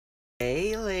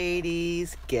Hey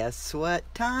ladies, guess what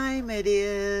time it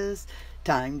is?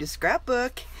 Time to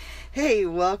scrapbook. Hey,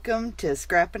 welcome to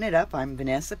Scrappin' It Up. I'm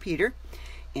Vanessa Peter,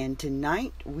 and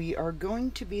tonight we are going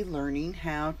to be learning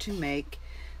how to make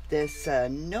this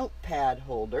notepad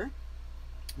holder,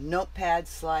 notepad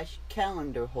 /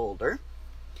 calendar holder.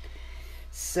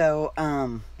 So,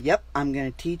 yep, I'm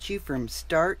going to teach you from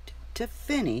start to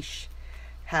finish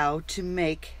how to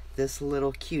make this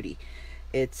little cutie.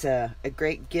 It's a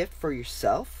great gift for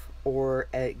yourself or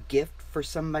a gift for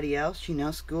somebody else. You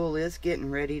know, school is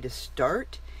getting ready to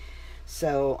start.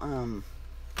 So,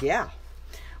 yeah,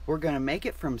 we're going to make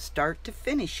it from start to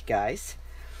finish, guys.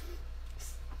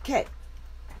 Okay.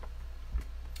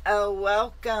 Oh,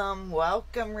 welcome,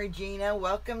 Regina.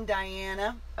 Welcome,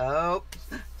 Diana. Oh,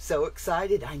 so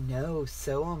excited. I know,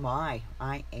 so am I.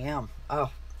 I am.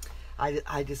 Oh,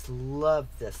 I just love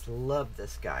this,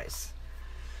 guys.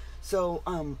 So,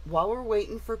 while we're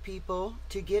waiting for people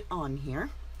to get on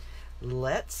here,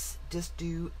 let's just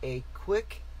do a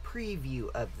quick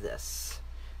preview of this,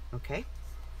 okay?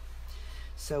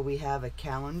 So we have a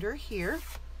calendar here,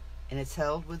 and it's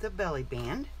held with a belly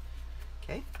band,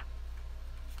 okay?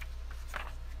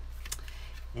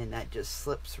 And that just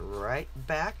slips right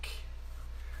back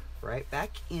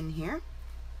in here,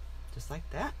 just like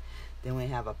that. Then we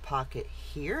have a pocket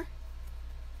here.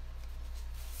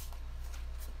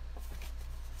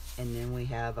 And then we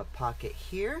have a pocket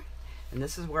here, and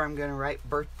this is where I'm going to write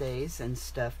birthdays and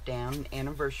stuff down,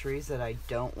 anniversaries that I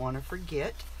don't want to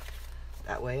forget.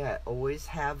 That way I always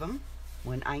have them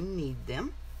when I need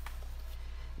them.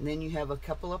 And then you have a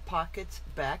couple of pockets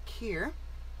back here,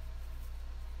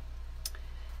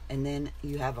 and then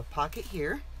you have a pocket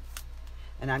here,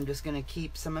 and I'm just going to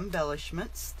keep some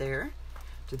embellishments there,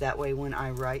 so that way when I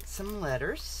write some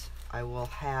letters I will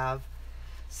have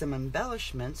some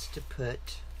embellishments to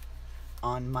put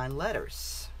on my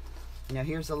letters. Now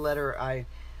here's a letter I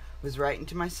was writing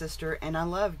to my sister, and I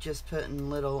love just putting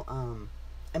little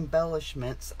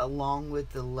embellishments along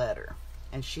with the letter,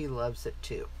 and she loves it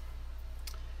too.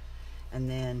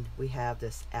 And then we have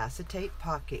this acetate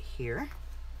pocket here,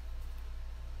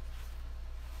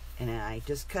 and I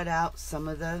just cut out some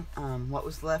of the what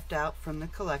was left out from the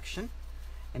collection.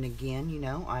 And again, you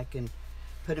know, I can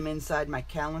put them inside my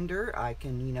calendar. I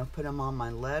can, you know, put them on my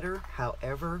letter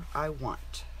however I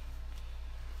want.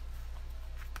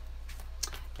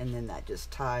 And then that just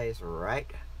ties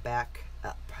right back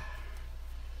up.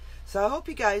 So I hope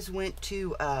you guys went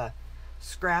to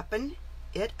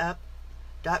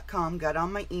scrappinitup.com, got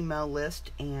on my email list,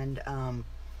 and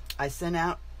I sent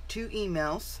out 2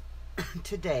 emails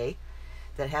today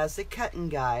that has the cutting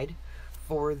guide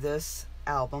for this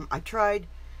album. I tried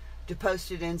to post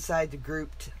it inside the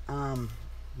group, I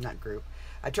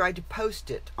tried to post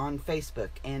it on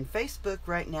Facebook, and Facebook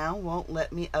right now won't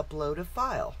let me upload a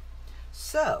file.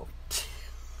 So,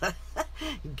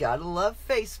 gotta love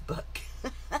Facebook.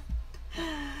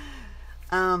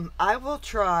 I will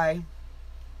try,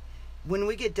 when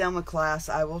we get done with class,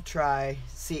 I will try,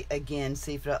 see if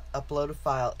it'll upload a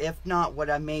file. If not, what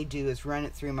I may do is run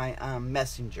it through my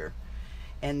messenger.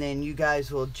 And then you guys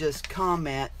will just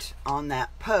comment on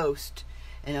that post,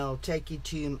 and it'll take you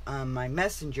to my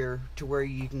messenger to where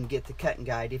you can get the cutting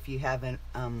guide if you haven't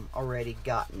already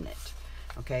gotten it.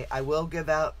 Okay, I will give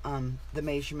out the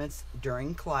measurements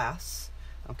during class.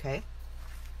 Okay,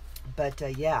 but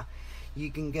yeah,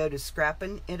 you can go to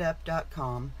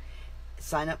scrappinitup.com,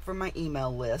 sign up for my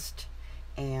email list,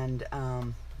 and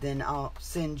then I'll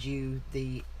send you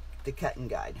the cutting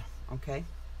guide. Okay.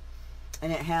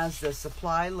 And it has the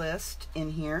supply list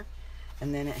in here,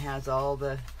 and then it has all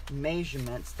the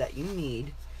measurements that you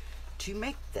need to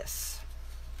make this.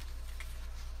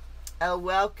 Oh,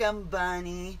 welcome,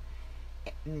 Bunny,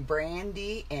 and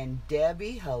Brandy, and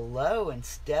Debbie. Hello, and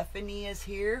Stephanie is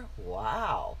here.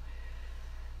 Wow.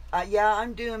 Yeah,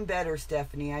 I'm doing better,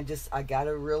 Stephanie. I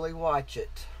gotta really watch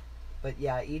it. But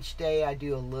yeah, each day I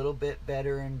do a little bit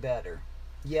better and better.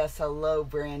 Yes, hello,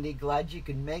 Brandy. Glad you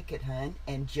could make it, hun.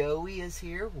 And Joey is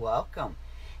here. Welcome.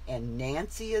 And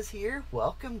Nancy is here.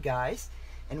 Welcome, guys.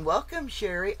 And welcome,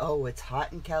 Sherry. Oh, it's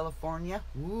hot in California.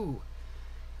 Ooh.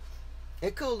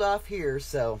 It cooled off here,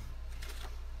 so.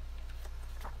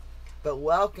 But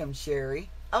welcome,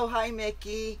 Sherry. Oh, hi,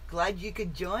 Mickey. Glad you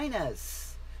could join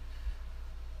us.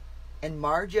 And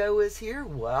Marjo is here.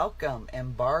 Welcome.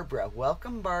 And Barbara.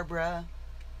 Welcome, Barbara.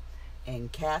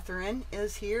 And Catherine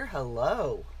is here.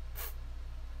 Hello.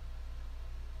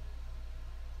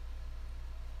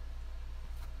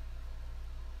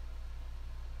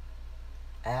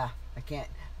 I I can't.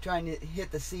 I'm trying to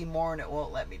hit the C more and it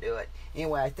won't let me do it.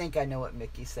 Anyway, I think I know what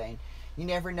Mickey's saying. You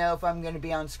never know if I'm going to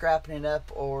be on Scrapping It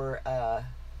Up or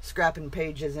Scrapping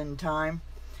Pages in Time.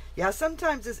 Yeah,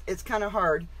 sometimes it's kind of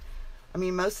hard. I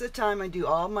mean, most of the time I do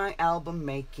all my album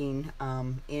making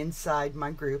inside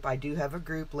my group. I do have a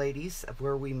group, ladies, of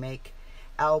where we make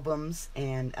albums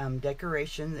and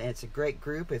decorations. And it's a great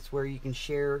group. It's where you can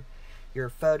share your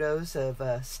photos of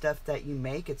stuff that you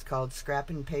make. It's called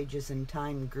Scrapping Pages in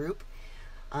Time group.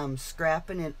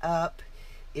 Scrapping It Up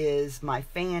is my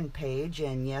fan page,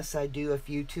 and yes, I do a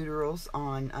few tutorials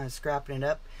on Scrapping It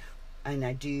Up, and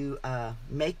I do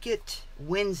Make It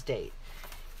Wednesday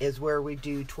is where we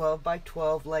do 12 by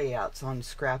 12 layouts on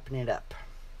Scrapping It Up.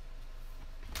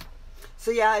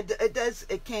 So yeah,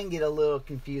 it can get a little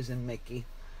confusing, Mickey,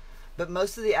 but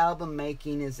most of the album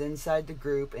making is inside the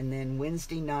group, and then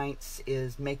Wednesday nights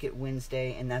is Make It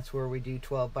Wednesday, and that's where we do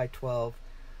 12 by 12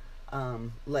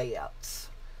 layouts.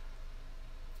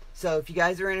 So if you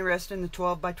guys are interested in the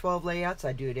 12 by 12 layouts,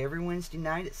 I do it every Wednesday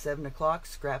night at 7 o'clock,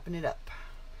 Scrapping It Up.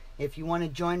 If you want to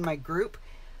join my group,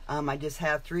 I just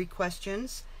have 3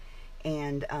 questions,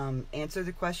 and answer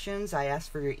the questions. I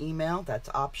ask for your email. That's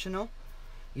optional.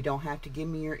 You don't have to give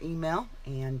me your email,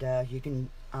 and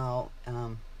I'll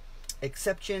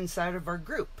accept you inside of our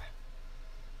group.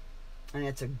 And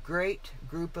it's a great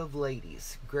group of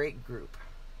ladies. Great group.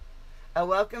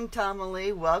 Welcome,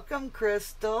 Tomalee. Welcome,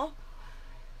 Crystal.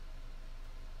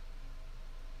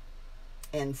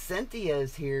 And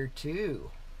Cynthia's here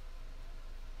too.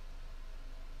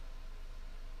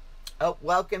 Oh,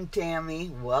 welcome, Tammy.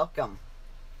 Welcome.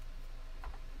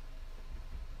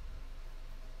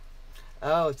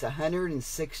 Oh, it's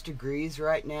 106 degrees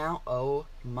right now. Oh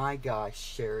my gosh,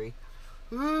 Sherry.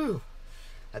 Whew.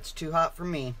 That's too hot for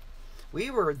me.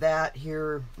 We were that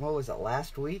here, what was it,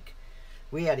 last week?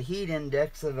 We had a heat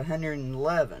index of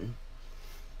 111.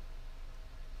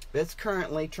 It's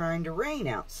currently trying to rain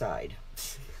outside.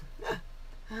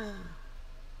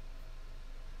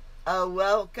 Oh,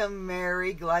 welcome,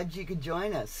 Mary. Glad you could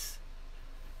join us.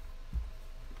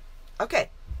 Okay,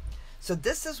 so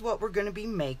this is what we're going to be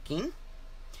making.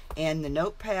 And the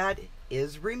notepad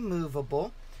is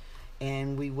removable.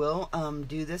 And we will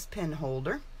do this pen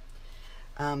holder.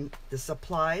 The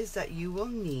supplies that you will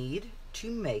need to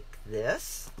make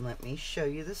this. Let me show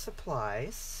you the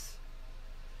supplies.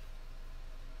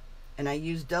 And I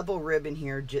use double ribbon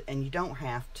here, and you don't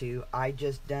have to. I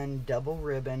just done double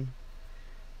ribbon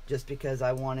just because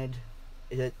I wanted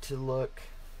it to look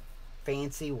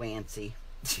fancy-wancy.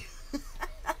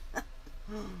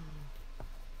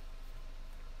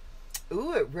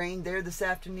 Ooh, it rained there this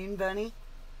afternoon, Bunny.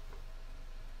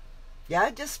 Yeah,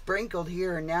 it just sprinkled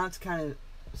here, and now it's kind of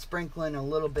sprinkling a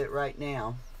little bit right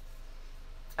now.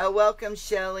 Oh, welcome,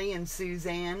 Shelly and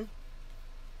Suzanne.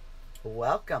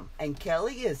 Welcome. And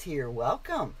Kelly is here.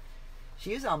 Welcome.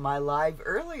 She was on my live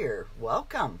earlier.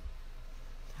 Welcome.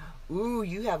 Ooh,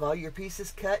 you have all your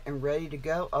pieces cut and ready to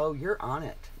go. Oh, you're on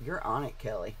it. You're on it,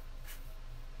 Kelly.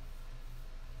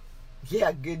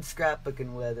 Yeah, good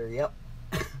scrapbooking weather. Yep.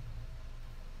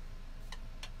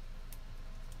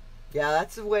 Yeah,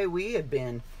 that's the way we had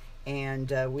been.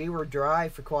 And we were dry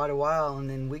for quite a while, and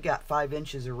then we got 5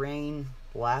 inches of rain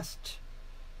last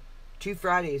 2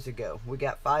 Fridays ago. We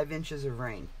got 5 inches of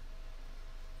rain.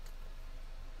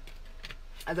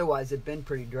 Otherwise, it'd been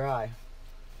pretty dry.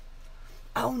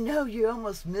 Oh no, you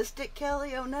almost missed it,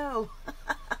 Kelly. Oh no.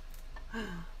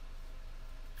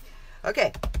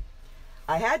 Okay.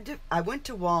 I went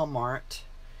to Walmart,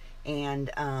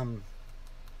 and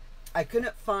I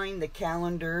couldn't find the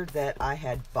calendar that I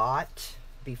had bought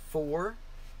before,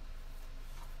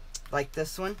 like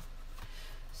this one.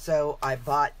 So I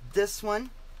bought this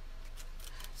one.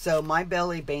 So my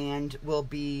belly band will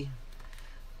be,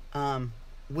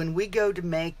 when we go to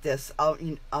make this,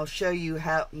 I'll show you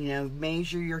how,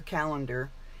 measure your calendar,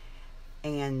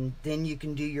 and then you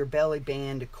can do your belly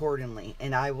band accordingly.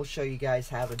 And I will show you guys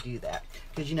how to do that.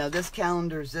 Because, this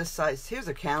calendar is this size. Here's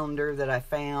a calendar that I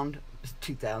found. It's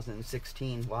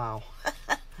 2016. Wow.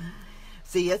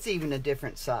 See, it's even a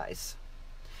different size.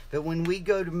 But when we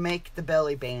go to make the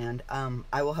belly band,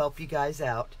 I will help you guys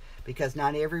out, because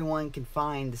not everyone can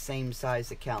find the same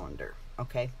size of calendar.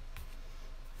 Okay?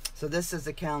 So this is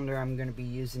the calendar I'm going to be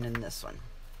using in this one.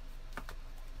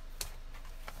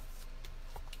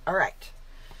 Alright.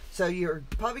 So you're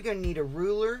probably going to need a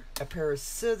ruler, a pair of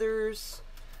scissors.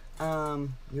 You're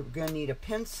going to need a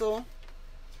pencil.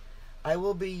 I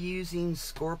will be using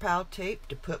Scrappin tape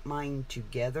to put mine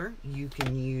together. You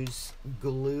can use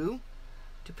glue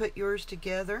to put yours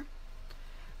together.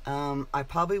 I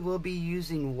probably will be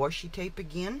using washi tape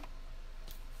again.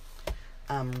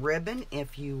 ribbon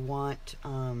if you want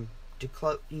to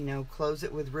close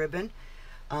it with ribbon.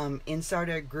 Inside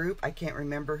a group, I can't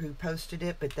remember who posted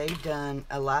it, but they've done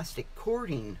elastic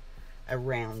cording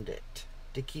around it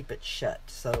to keep it shut.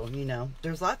 So,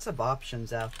 there's lots of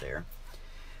options out there.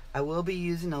 I will be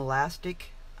using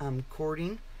elastic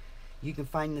cording. You can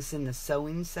find this in the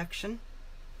sewing section.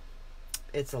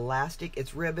 It's elastic.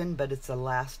 It's ribbon, but it's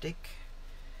elastic.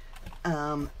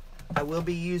 I will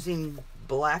be using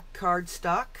black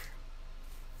cardstock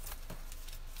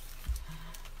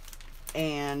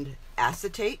and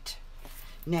acetate.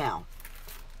 Now,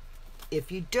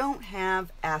 if you don't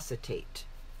have acetate,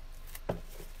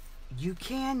 you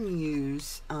can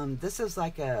use, this is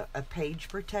like a page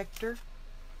protector,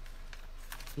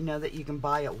 that you can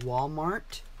buy at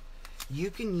Walmart.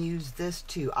 You can use this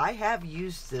too. I have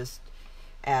used this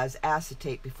as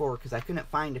acetate before because I couldn't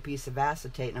find a piece of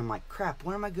acetate, and I'm like, crap,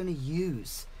 what am I going to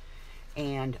use?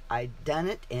 And I done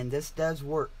it, and this does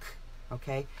work.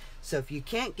 Okay, so if you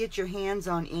can't get your hands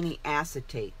on any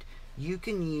acetate, you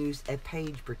can use a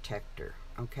page protector.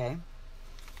 Okay,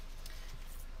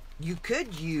 you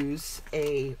could use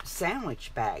a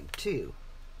sandwich bag too.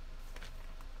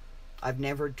 I've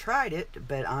never tried it,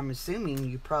 but I'm assuming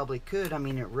you probably could. I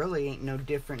mean, it really ain't no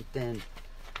different than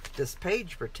this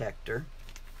page protector.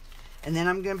 And then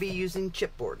I'm going to be using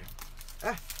chipboard.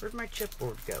 Where'd my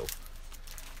chipboard go?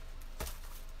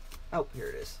 Oh, here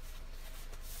it is.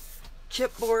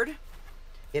 Chipboard.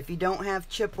 If you don't have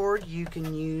chipboard, you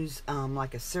can use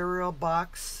like a cereal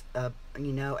box, a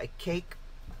cake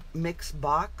mix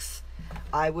box.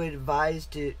 I would advise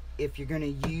to, if you're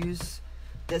going to use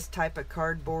this type of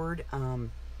cardboard,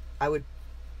 I would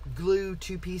glue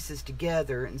two pieces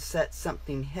together and set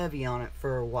something heavy on it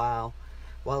for a while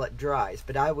it dries.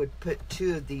 But I would put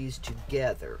two of these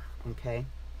together. Okay,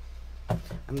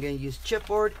 I'm going to use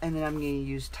chipboard, and then I'm going to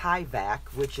use tie-back,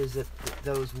 which is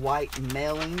those white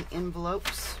mailing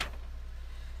envelopes.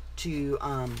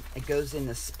 It goes in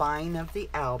the spine of the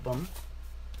album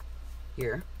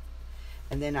here,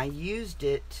 and then I used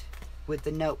it with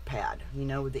the notepad.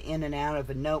 With the in and out of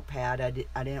a notepad,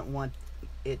 I didn't want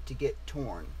it to get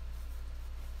torn.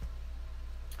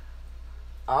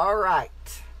 All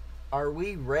right, are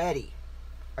we ready?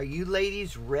 Are you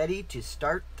ladies ready to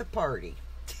start the party?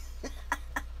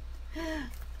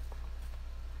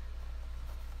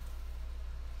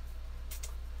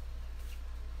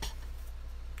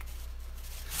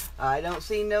 I don't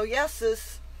see no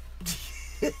yeses.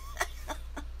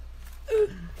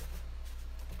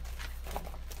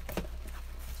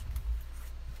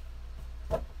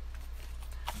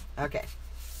 Okay.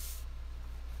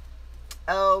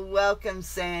 Oh, welcome,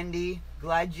 Sandy.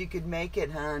 Glad you could make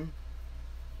it, hon.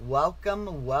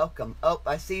 Welcome, welcome. Oh,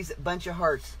 I see a bunch of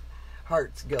hearts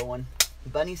going.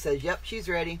 Bunny says, yep, she's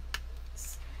ready.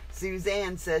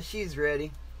 Suzanne says she's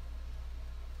ready.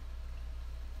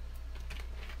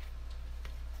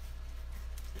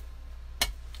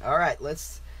 All right,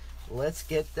 let's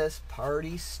get this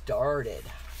party started.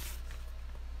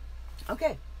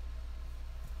 Okay.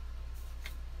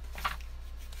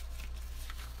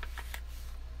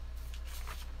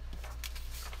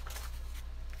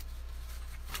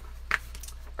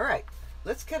 All right,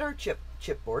 let's cut our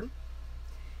chipboard,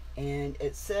 and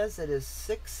it says it is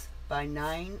 6 by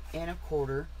 9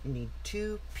 1/4. You need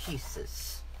 2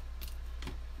 pieces.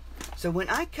 So when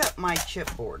I cut my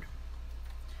chipboard,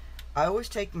 I always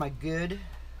take my good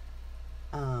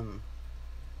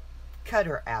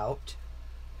cutter out,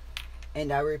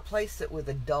 and I replace it with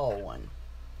a dull one.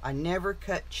 I never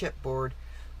cut chipboard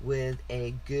with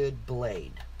a good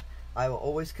blade. I will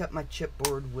always cut my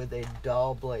chipboard with a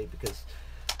dull blade, because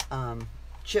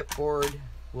chipboard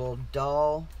will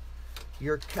dull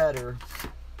your cutter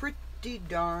pretty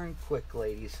darn quick,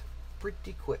 ladies.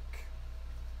 Pretty quick.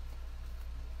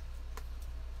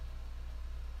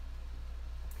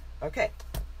 Okay,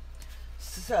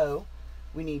 so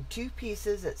we need 2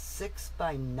 pieces at 6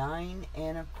 by 9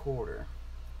 1/4.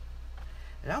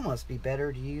 It almost be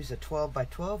better to use a 12 by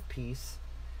 12 piece.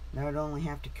 Now I'd only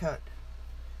have to cut.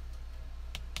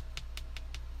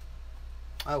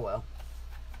 Oh well.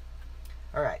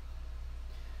 All right.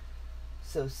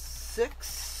 So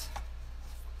 6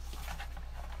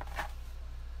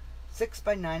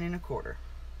 by 9 1/4.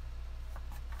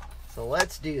 So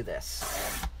let's do this.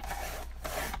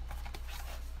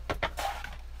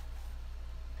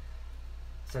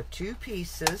 So 2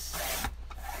 pieces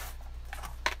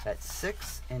at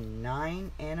 6 and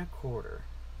 9 1/4.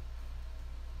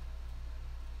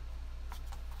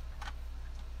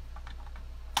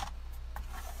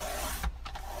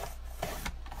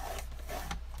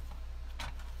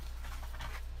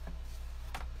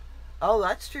 Oh,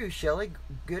 that's true, Shelly.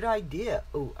 Good idea.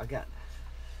 Oh, I got...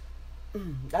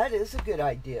 That is a good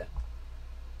idea.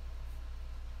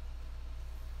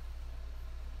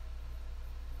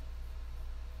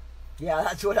 Yeah,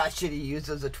 that's what I should have used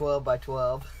as a 12 by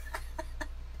 12.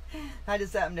 I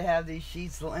just happen to have these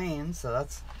sheets laying, so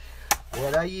that's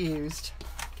what I used.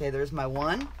 Okay, there's my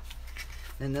one.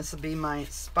 Then this will be my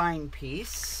spine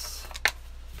piece.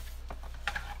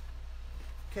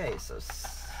 Okay, so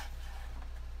 6.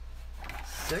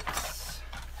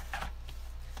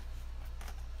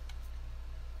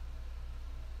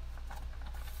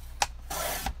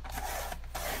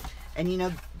 And you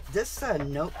know, this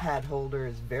notepad holder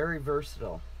is very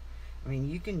versatile. I mean,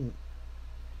 you can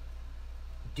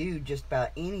do just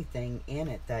about anything in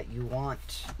it that you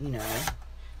want, you know.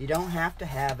 You don't have to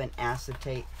have an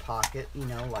acetate pocket, you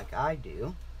know, like I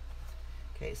do.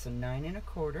 Okay, so 9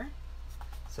 1/4.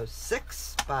 So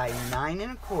 6 by 9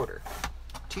 1/4.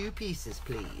 2 pieces,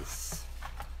 please.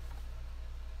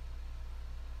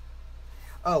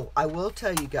 Oh, I will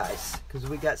tell you guys, because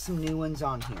we got some new ones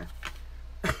on here.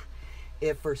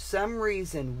 If for some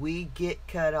reason we get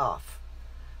cut off,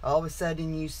 all of a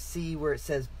sudden you see where it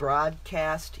says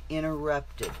broadcast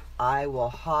interrupted, I will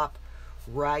hop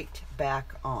right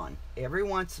back on. Every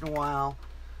once in a while,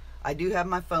 I do have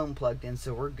my phone plugged in,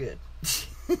 so we're good.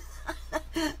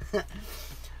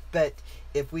 But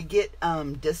if we get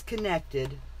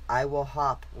disconnected, I will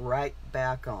hop right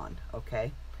back on,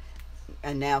 okay?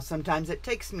 And now sometimes it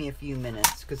takes me a few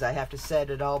minutes because I have to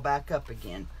set it all back up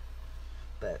again.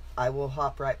 But I will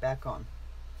hop right back on.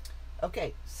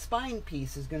 Okay, spine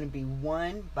piece is going to be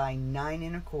 1 by 9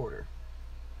 1/4.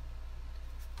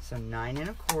 So 9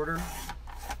 1/4,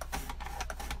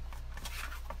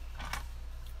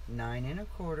 9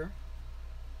 1/4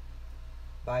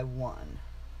 by 1.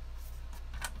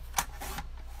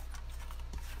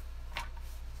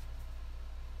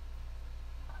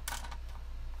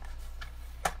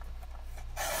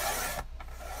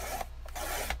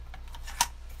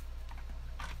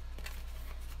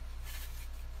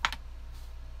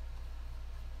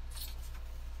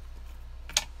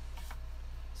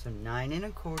 So 9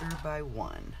 1/4 by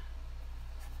 1.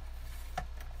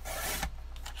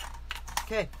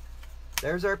 Okay,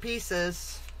 there's our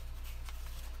pieces.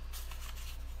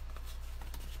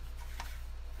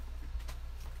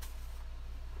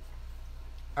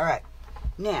 All right,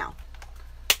 now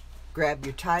grab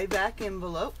your tie back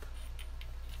envelope.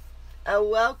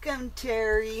 Welcome,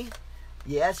 Terry.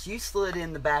 Yes, you slid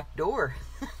in the back door.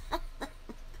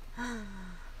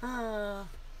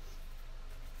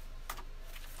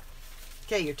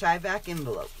 Okay, your tie back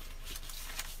envelope.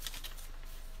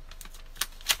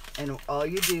 And all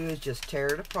you do is just tear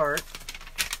it apart.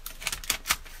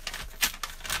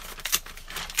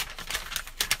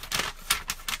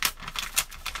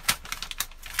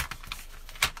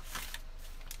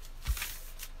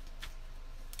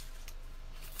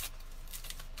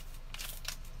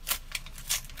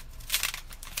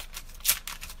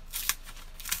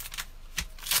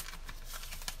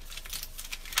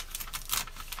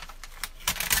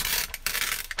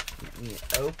 You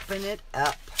open it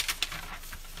up.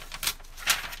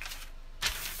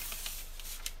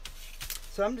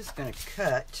 So I'm just going to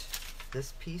cut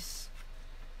this piece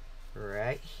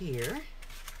right here.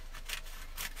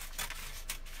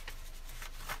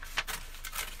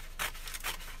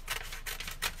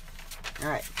 All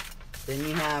right, then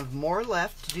you have more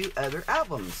left to do other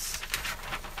albums.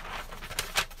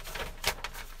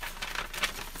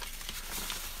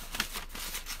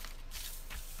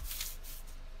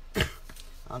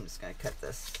 I'm just going to cut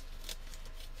this.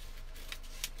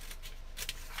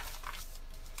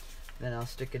 Then I'll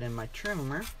stick it in my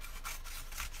trimmer.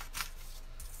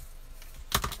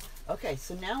 Okay,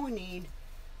 so now we need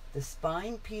the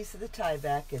spine piece of the tie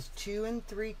back is 2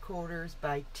 3/4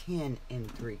 by 10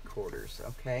 3/4,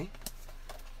 okay?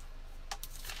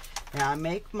 Now I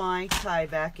make my tie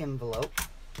back envelope,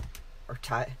 or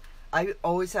tie, I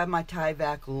always have my tie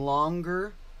back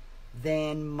longer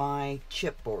than my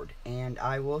chipboard, and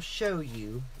I will show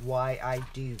you why I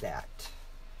do that.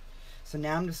 So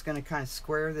now I'm just going to kind of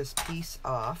square this piece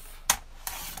off.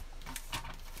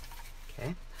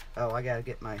 Okay. Oh, I got to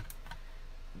get my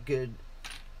good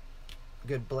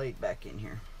blade back in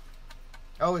here.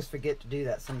 I always forget to do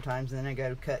that sometimes, and then I go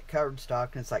to cut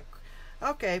cardstock, and it's like,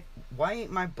 okay, why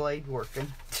ain't my blade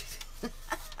working?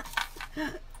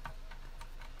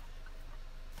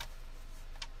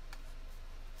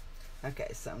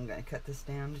 Okay, so I'm going to cut this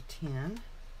down to 10.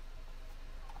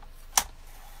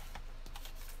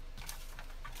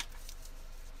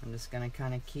 I'm just going to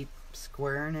kind of keep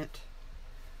squaring it.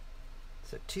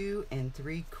 So 2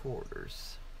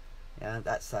 3/4. Yeah,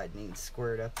 that side needs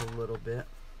squared up a little bit.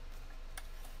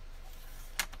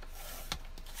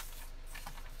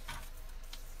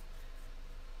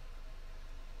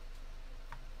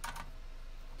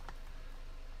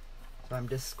 So I'm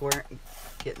just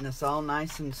getting this all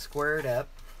nice and squared up.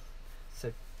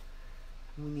 So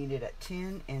we need it at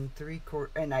 10 3/4,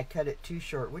 and I cut it too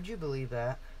short. Would you believe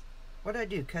that? What'd I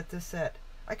do? Cut this at,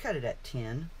 I cut it at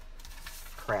 10.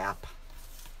 Crap.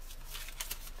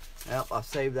 Well, I'll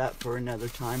save that for another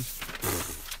time.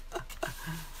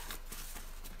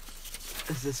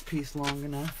 Is this piece long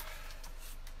enough?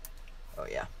 Oh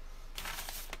yeah.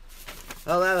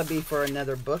 Well, that'll be for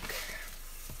another book.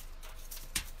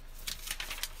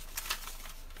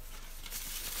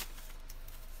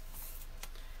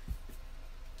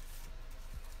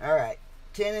 All right,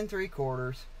 10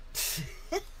 3/4.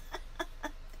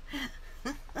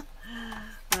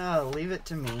 Oh, leave it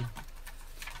to me.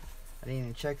 I didn't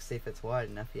even check to see if it's wide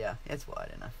enough. Yeah, it's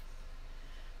wide enough.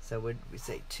 So would we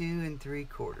say 2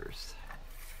 3/4?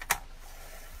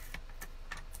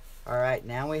 All right,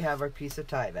 now we have our piece of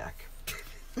tie back.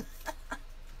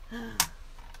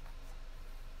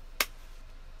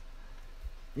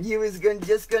 You was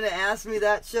just gonna ask me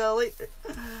that, Shelley?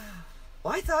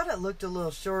 Well, I thought it looked a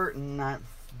little short, and I'm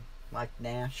like,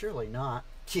 nah, surely not.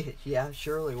 Yeah,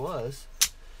 surely was.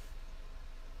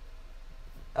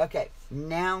 Okay,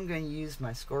 now I'm going to use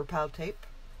my score pile tape.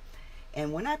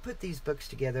 And when I put these books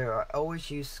together, I always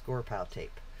use score pile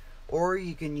tape. Or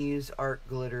you can use art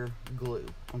glitter glue,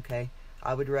 okay?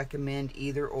 I would recommend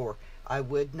either or. I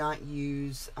would not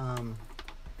use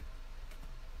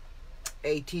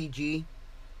ATG.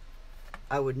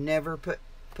 I would never put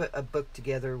a book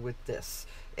together with this.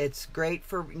 It's great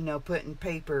for, you know, putting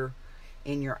paper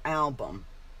in your album.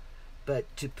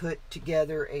 But to put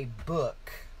together a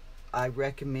book, I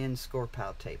recommend score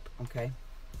pile tape, okay?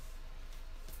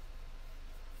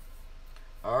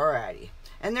 Alrighty.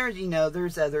 And there's, you know,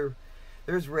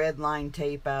 there's red line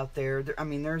tape out there. I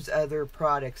mean, there's other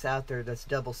products out there that's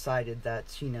double-sided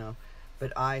that's, you know,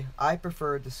 but I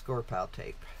prefer the score pile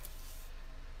tape.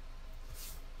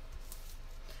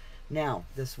 Now,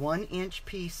 this 1-inch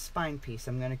piece, spine piece,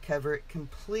 I'm going to cover it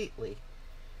completely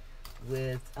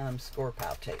with score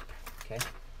pile tape, okay?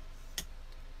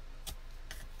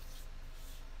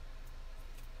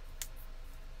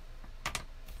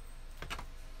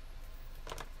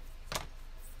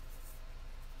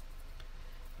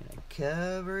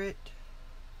 Cover it.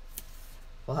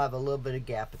 We'll have a little bit of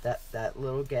gap, but that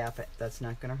little gap, that's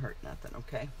not going to hurt nothing,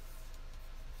 okay?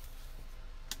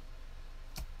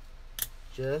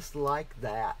 Just like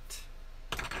that.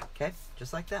 Okay,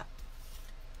 just like that.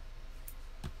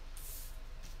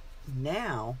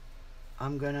 Now,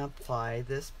 I'm going to apply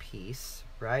this piece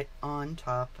right on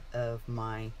top of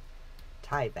my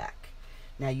tie back.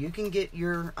 Now, you can get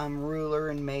your ruler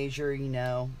and measure, you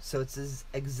know, so it's as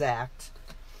exact.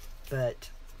 But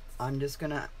I'm just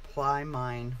going to apply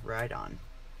mine right on.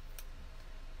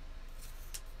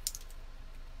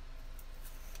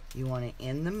 You want it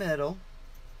in the middle.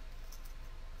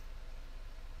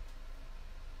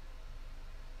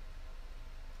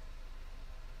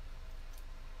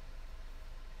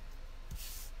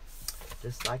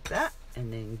 Just like that.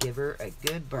 And then give her a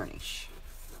good burnish.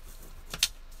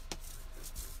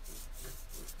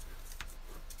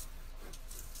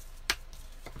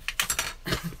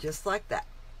 Just like that.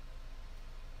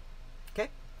 Okay?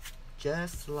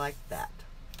 Just like that.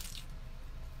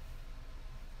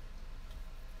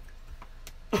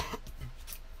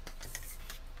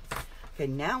 Okay,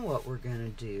 now what we're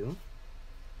going to do,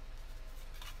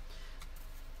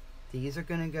 these are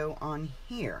going to go on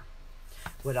here.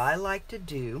 What I like to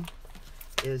do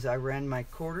is I run my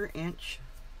 1/4 inch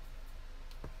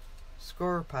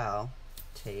score pile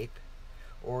tape,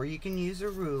 or you can use a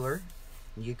ruler.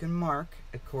 You can mark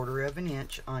 1/4 of an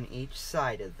inch on each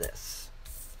side of this.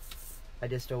 I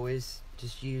just always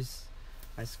use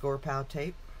my score pile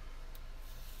tape.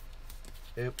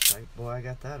 Oops, boy, I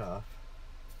got that off.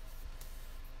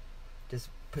 Just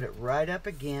put it right up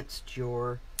against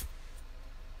your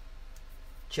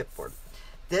chipboard.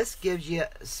 This gives you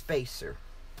a spacer.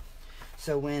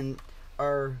 So when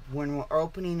we're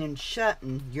opening and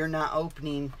shutting, you're not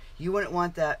opening, you wouldn't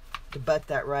want that to butt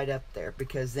that right up there,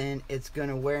 because then it's going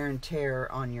to wear and tear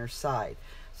on your side.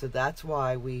 So that's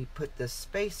why we put this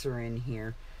spacer in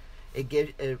here.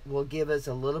 It will give us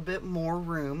a little bit more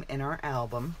room in our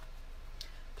album.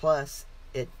 Plus,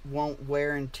 it won't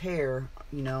wear and tear,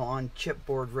 you know, on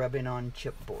chipboard, rubbing on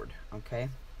chipboard, okay?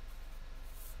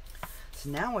 So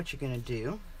now what you're going to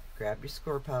do, grab your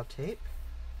score pile tape,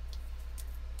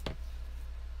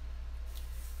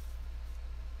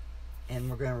 and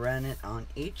we're going to run it on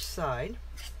each side.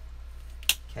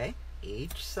 Okay,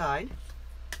 each side.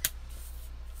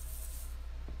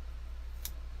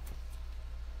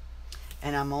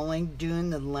 And I'm only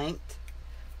doing the length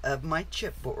of my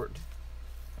chipboard.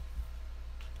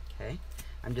 Okay,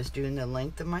 I'm just doing the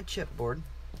length of my chipboard.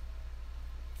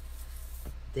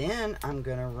 Then I'm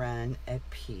going to run a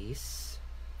piece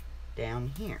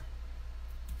down here.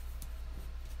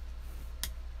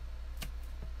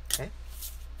 Okay,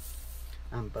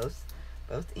 on both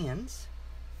ends.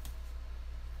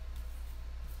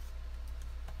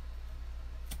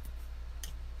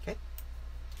 Okay,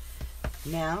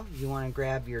 now you want to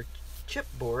grab your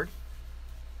chipboard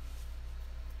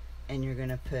and you're going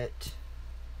to put,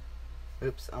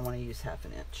 oops, I want to use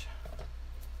 1/2 inch.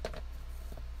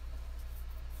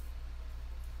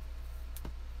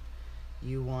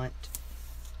 You want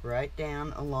right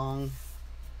down along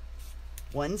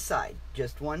one side,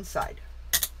 just one side,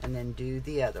 and then do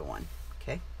the other one.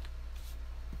 Okay,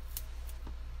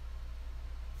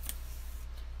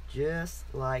 just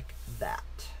like that.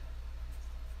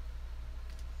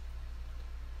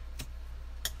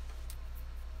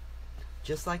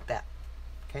 Just like that.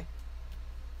 Okay,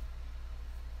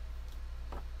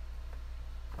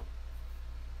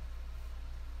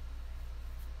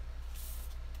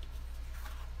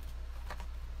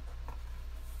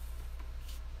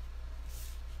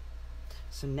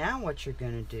 so now what you're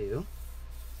going to do,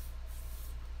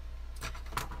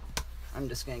 I'm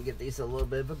just going to give these a little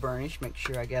bit of a burnish, make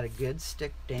sure I got a good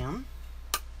stick down.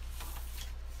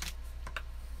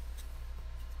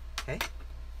 Okay,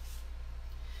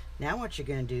 now what you're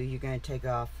going to do, you're going to take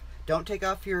off, don't take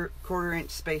off your 1/4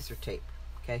 inch spacer tape.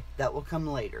 Okay, that will come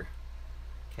later.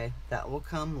 Okay, that will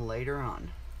come later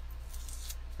on.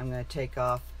 I'm going to take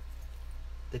off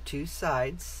the 2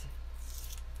 sides,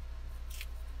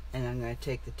 and I'm going to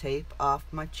take the tape off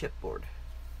my chipboard.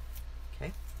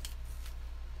 Okay,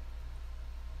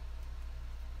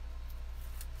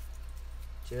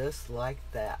 just like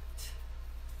that.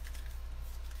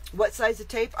 What size of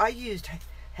tape? I used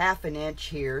 1/2 inch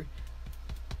here,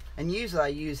 and usually I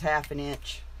use 1/2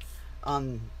 inch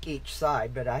on each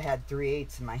side, but I had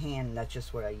 3/8 in my hand, and that's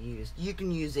just what I used. You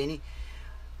can use any.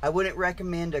 I wouldn't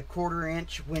recommend a 1/4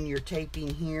 inch when you're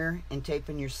taping here and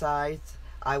taping your sides.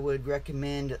 I would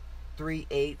recommend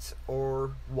 3/8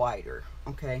 or wider.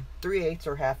 Okay, 3/8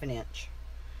 or 1/2 inch.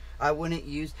 I wouldn't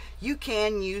use, you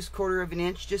can use 1/4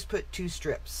 inch, just put 2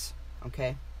 strips.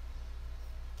 Okay,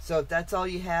 so if that's all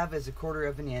you have is a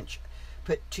 1/4 inch,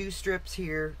 put 2 strips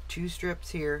here, 2 strips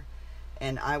here,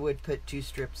 and I would put 2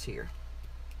 strips here.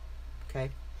 Okay,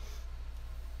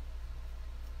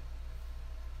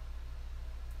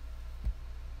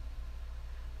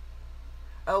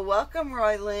 oh, welcome,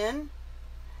 Roy Lynn.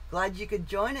 Glad you could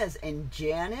join us. And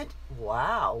Janet,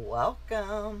 wow,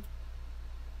 welcome.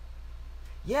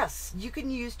 Yes, you can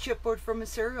use chipboard from a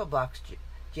cereal box,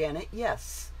 Janet.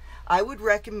 Yes, I would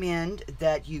recommend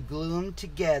that you glue them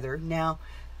together. Now,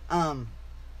 you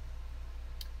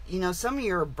know, some of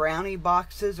your brownie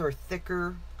boxes are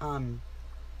thicker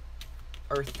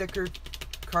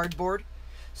cardboard,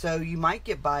 so you might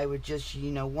get by with just,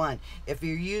 you know, one. If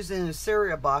you're using a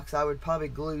cereal box, I would probably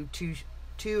glue two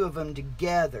of them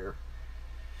together.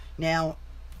 Now,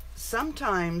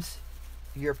 sometimes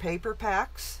your paper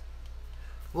packs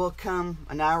will come,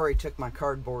 and I already took my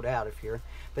cardboard out of here,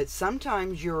 but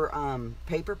sometimes your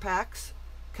paper packs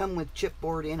come with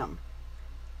chipboard in them.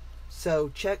 So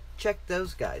check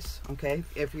those guys, okay,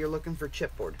 if you're looking for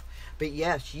chipboard. But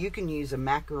yes, you can use a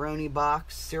macaroni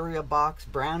box, cereal box,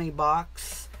 brownie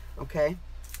box, okay.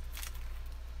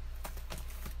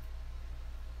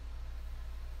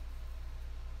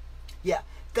 Yeah,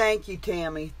 thank you,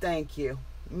 Tammy, thank you.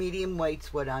 Medium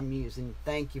weight's what I'm using.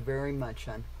 Thank you very much,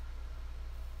 hon.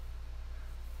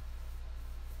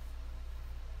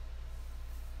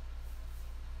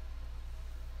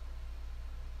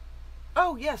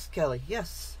 Oh, yes, Kelly,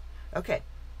 yes. Okay,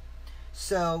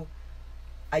 so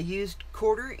I used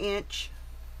 1/4 inch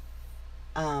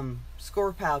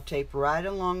score pal tape right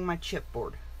along my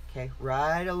chipboard. Okay,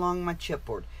 right along my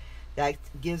chipboard. That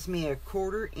gives me a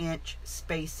 1/4 inch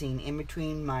spacing in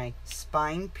between my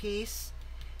spine piece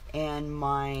and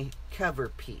my cover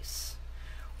piece.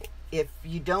 If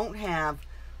you don't have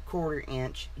 1/4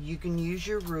 inch, you can use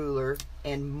your ruler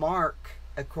and mark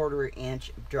a 1/4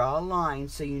 inch, draw a line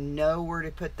so you know where to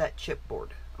put that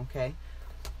chipboard, okay?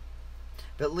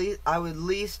 But I would at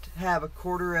least have a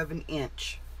 1/4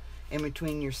 inch in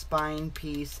between your spine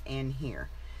piece and here.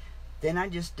 Then I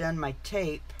just done my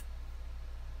tape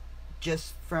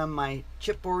just from my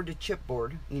chipboard to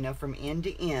chipboard, you know, from end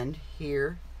to end,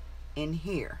 here and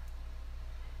here.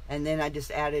 And then I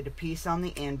just added a piece on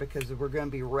the end because we're going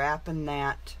to be wrapping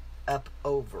that up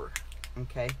over.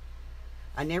 Okay.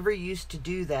 I never used to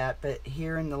do that, but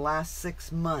here in the last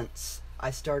 6 months, I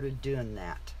started doing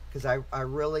that because I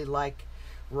really like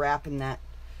wrapping that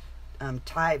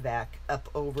tie-back up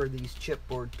over these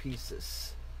chipboard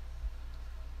pieces.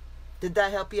 Did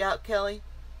that help you out, Kelly?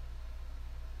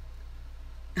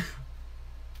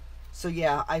 So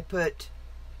yeah, I put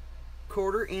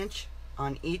 1/4 inch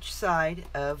on each side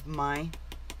of my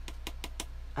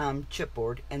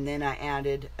chipboard, and then I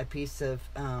added a piece of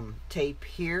tape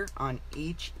here on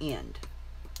each end.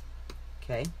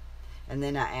 Okay, and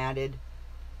then I added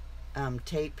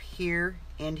tape here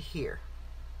and here.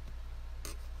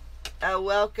 Oh,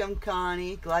 welcome,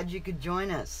 Connie. Glad you could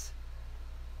join us.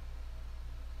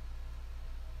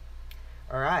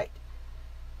 All right.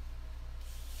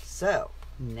 So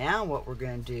now what we're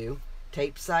going to do,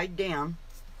 tape side down.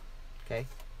 Okay,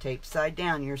 tape side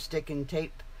down. You're sticking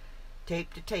tape to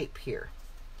tape here.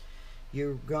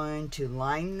 You're going to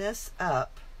line this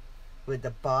up with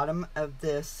the bottom of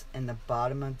this and the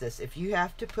bottom of this. If you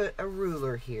have to put a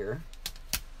ruler here,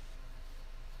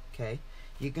 okay,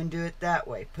 you can do it that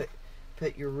way. Put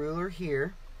your ruler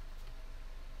here.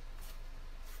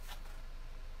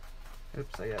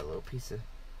 Oops, I got a little piece of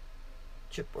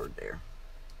chipboard there.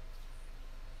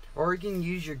 Or you can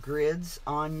use your grids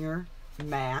on your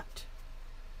mat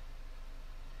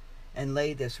and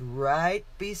lay this right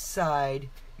beside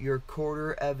your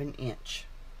 1/4 inch.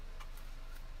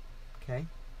 Okay.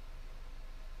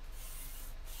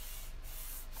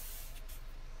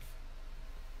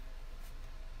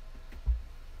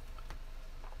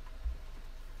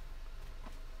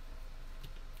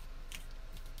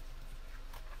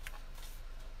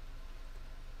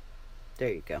 There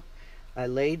you go. I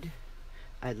laid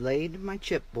my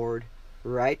chipboard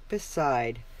right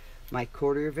beside my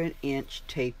 1/4 inch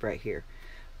tape right here.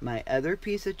 My other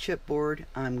piece of chipboard,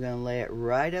 I'm going to lay it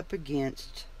right up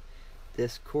against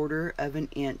this 1/4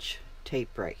 inch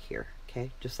tape right here. Okay,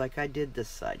 just like I did this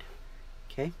side.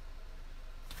 Okay.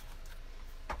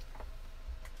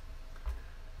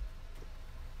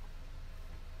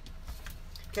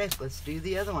 Okay, let's do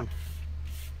the other one.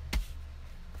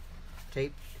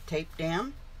 Tape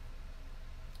down,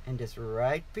 and just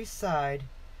right beside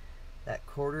that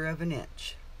 1/4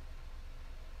 inch.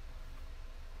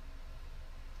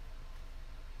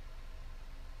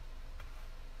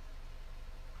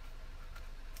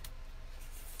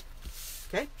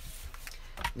 Okay,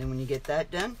 and then when you get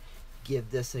that done,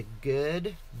 give this a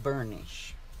good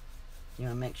burnish. You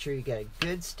want to make sure you got a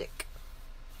good stick.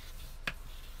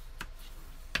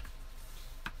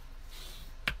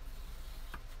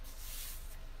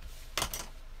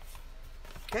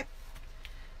 Okay,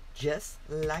 just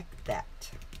like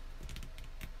that.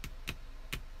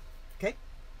 Okay.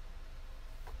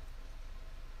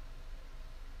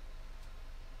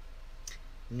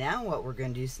 Now what we're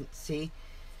going to do, see,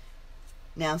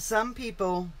 now some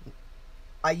people,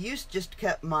 I used just to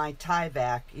cut my tie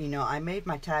back, you know, I made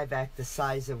my tie back the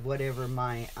size of whatever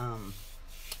my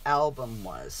album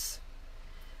was.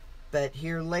 But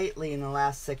here lately in the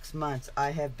last 6 months,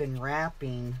 I have been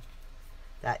wrapping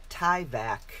that tie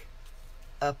back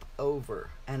up over,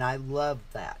 and I love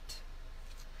that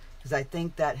because I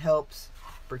think that helps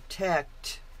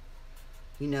protect,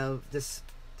 you know, the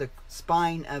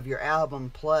spine of your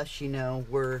album, plus, you know,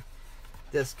 where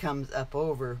this comes up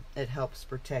over, it helps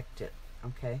protect it.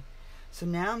 Okay, so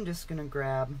now I'm just going to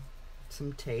grab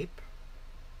some tape,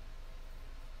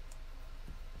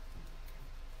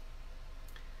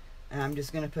 and I'm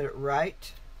just going to put it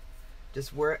right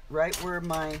where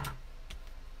my,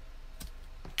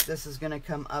 this is going to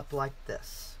come up like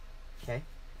this. Okay,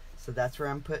 so that's where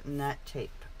I'm putting that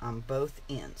tape on both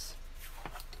ends.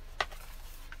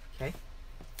 Okay.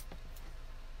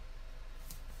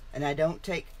 And I don't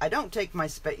take my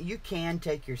you can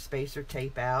take your spacer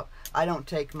tape out. I don't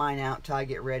take mine out till I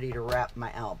get ready to wrap my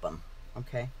album.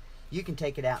 Okay, you can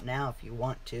take it out now if you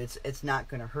want to. It's not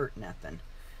going to hurt nothing.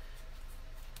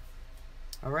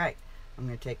 All right, I'm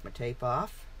going to take my tape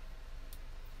off.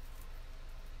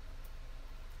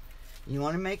 You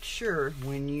want to make sure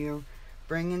when you're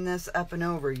bringing this up and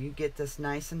over, you get this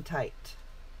nice and tight.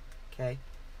 Okay,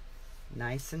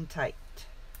 nice and tight.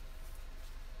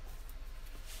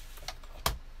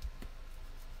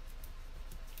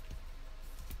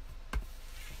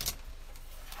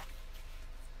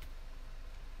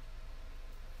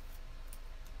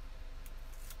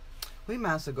 We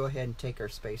might as well go ahead and take our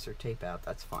spacer tape out.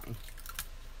 That's fine.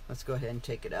 Let's go ahead and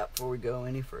take it out before we go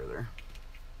any further.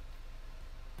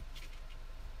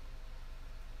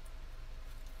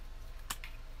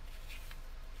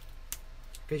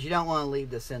 because you don't want to leave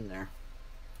this in there.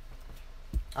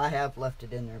 I have left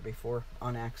it in there before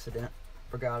on accident.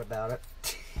 Forgot about it.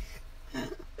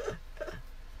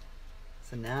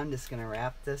 So now I'm just going to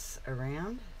wrap this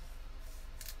around.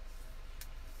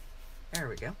 There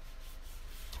we go.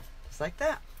 Just like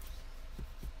that.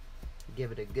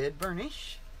 Give it a good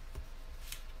burnish.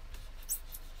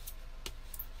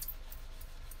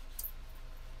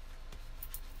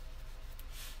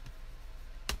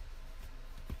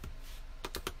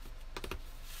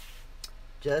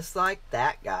 Just like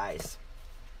that, guys.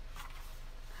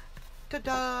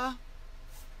 Ta-da!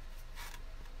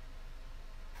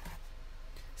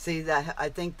 See that? I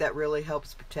think that really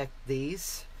helps protect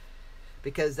these,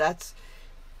 because that's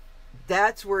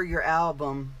where your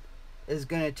album is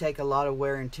going to take a lot of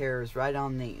wear and tear, is right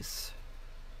on these.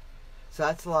 So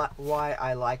that's a lot why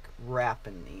I like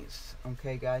wrapping these.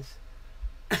 Okay, guys.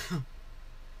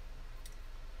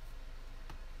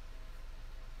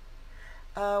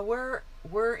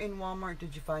 Where in Walmart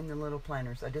did you find the little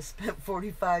planners? I just spent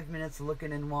 45 minutes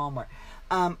looking in Walmart.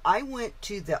 I went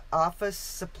to the office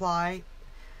supply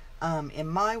in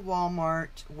my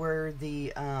Walmart where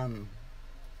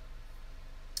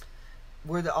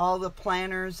all the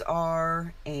planners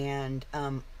are, and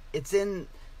it's in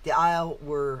the aisle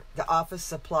where the office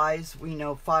supplies,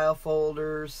 file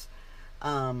folders,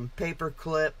 paper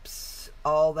clips,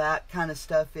 all that kind of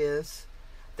stuff is.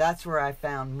 That's where I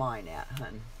found mine at,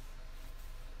 hun.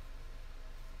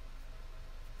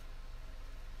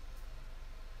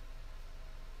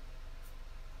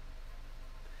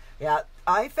 Yeah,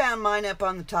 I found mine up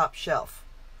on the top shelf.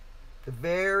 The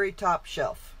very top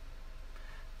shelf.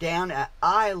 Down at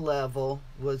eye level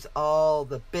was all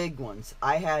the big ones.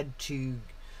 I had to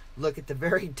look at the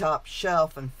very top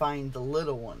shelf and find the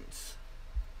little ones.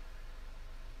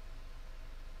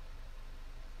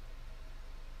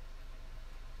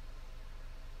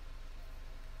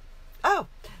 Oh,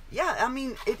 yeah, I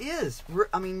mean, it is.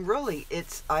 I mean, really,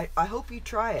 it's, I hope you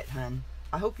try it, hun.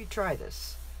 I hope you try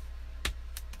this.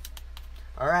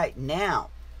 All right, now,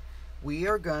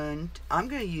 I'm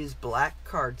going to use black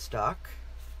cardstock.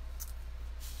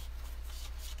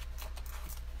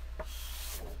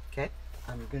 Okay,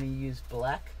 I'm going to use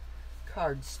black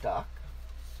cardstock.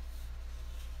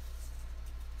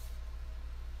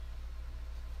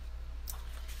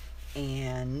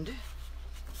 And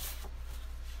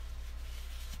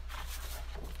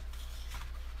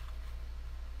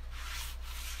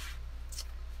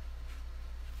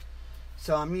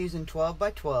so I'm using 12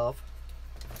 by 12.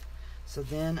 So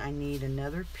then I need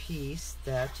another piece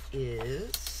that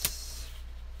is,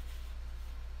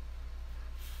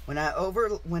 when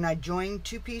I join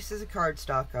two pieces of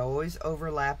cardstock, I always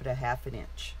overlap at a 1/2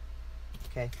 inch.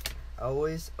 Okay, I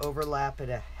always overlap at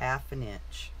a 1/2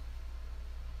 inch.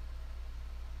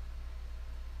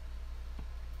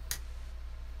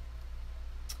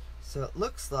 So it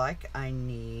looks like I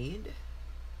need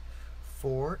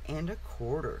 4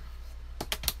 1/4.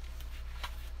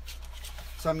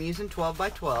 So I'm using 12 by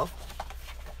 12.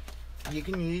 You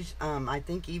can use, I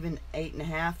think even 8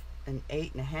 1/2 and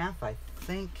 8 1/2, I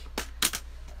think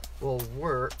will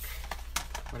work.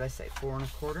 What did I say, 4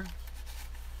 1/4?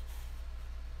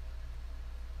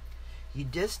 You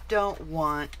just don't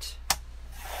want,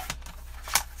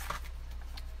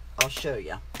 I'll show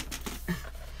you.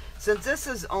 Since this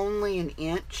is only 1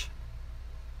 inch,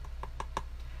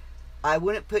 I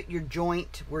wouldn't put your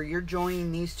joint where you're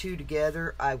joining these two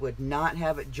together. I would not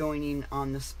have it joining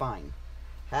on the spine.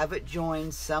 Have it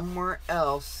joined somewhere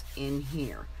else in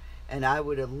here. And I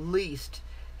would at least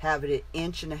have it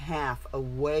 1.5 inches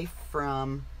away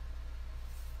from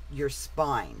your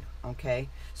spine. Okay?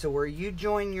 So where you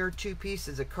join your two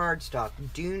pieces of cardstock,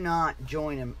 do not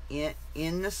join them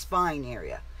in the spine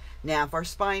area. Now, if our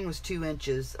spine was 2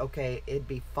 inches, okay, it'd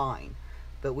be fine.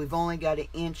 But we've only got 1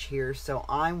 inch here, so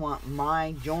I want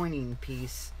my joining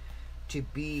piece to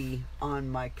be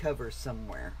on my cover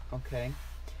somewhere, okay?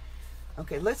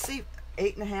 Okay, let's see,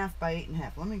 8 1/2 by 8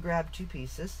 1/2. Let me grab two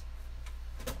pieces.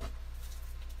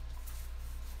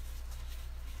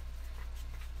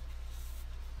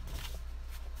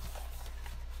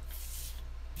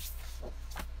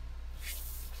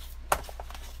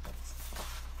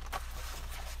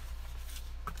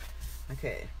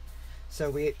 Okay,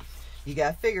 so you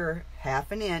got to figure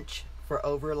 1/2 inch for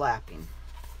overlapping.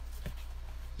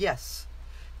 Yes,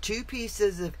 two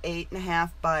pieces of 8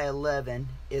 1/2 by 11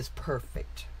 is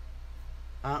perfect.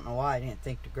 I don't know why I didn't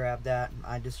think to grab that.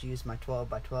 I just used my 12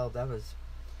 by 12. That was,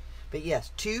 but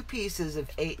yes, two pieces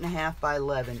of 8 1/2 by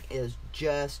 11 is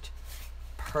just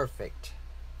perfect.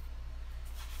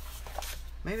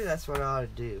 Maybe that's what I ought to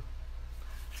do.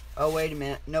 Oh, wait a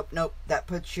minute. Nope, nope. That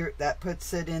puts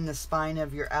it in the spine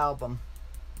of your album.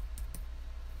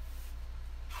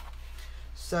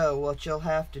 So what you'll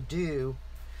have to do,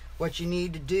 what you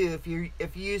need to do, if you're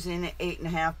using an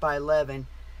 8.5 by 11,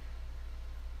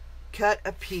 cut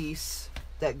a piece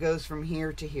that goes from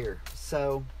here to here.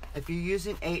 So if you're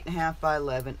using 8.5 by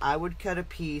 11, I would cut a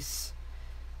piece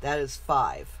that is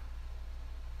 5.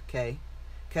 Okay,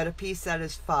 cut a piece that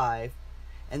is 5,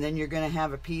 and then you're going to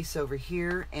have a piece over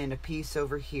here and a piece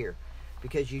over here,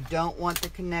 because you don't want the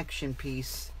connection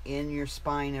piece in your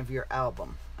spine of your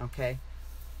album. Okay,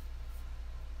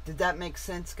 did that make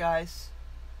sense, guys?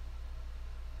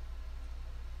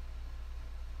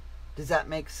 Does that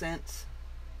make sense?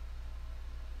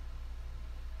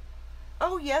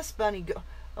 Oh yes, Bunny. Go.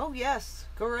 Oh yes,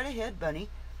 go right ahead, Bunny.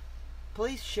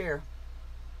 Please share.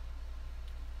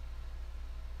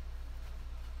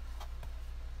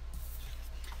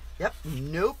 Yep,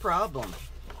 no problem.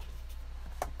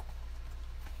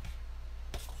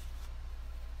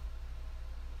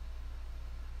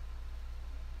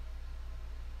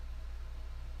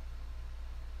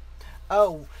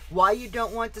 Oh, why you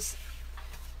don't want this?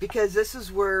 Because this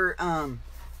is where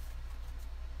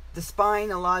the spine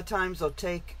a lot of times will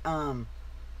take,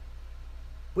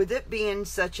 with it being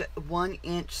such a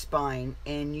 1-inch spine,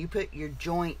 and you put your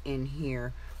joint in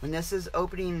here, when this is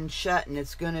opening and shutting,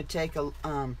 it's going to take a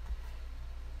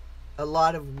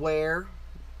lot of wear.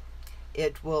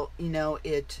 It will, you know,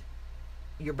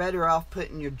 you're better off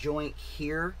putting your joint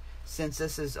here, since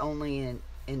this is only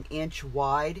an inch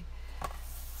wide,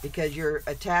 because you're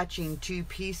attaching two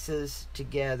pieces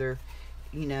together.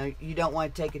 You know, you don't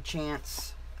want to take a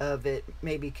chance of it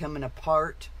maybe coming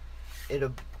apart.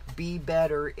 It'll be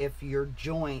better if your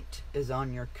joint is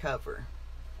on your cover.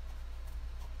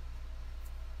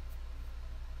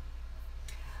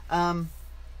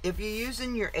 If you're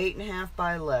using your 8.5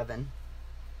 by 11,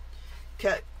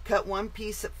 cut one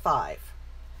piece at 5,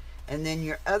 and then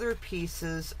your other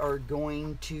pieces are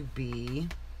going to be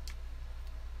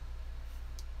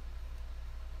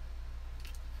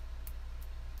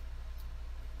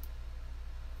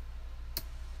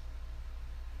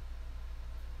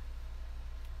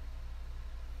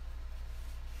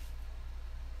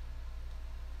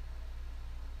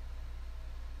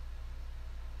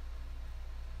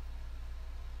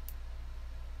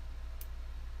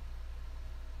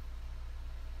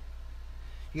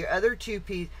your other two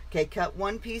pieces. Okay, cut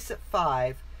one piece at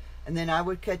 5, and then I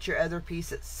would cut your other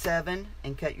piece at 7,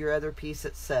 and cut your other piece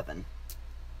at 7.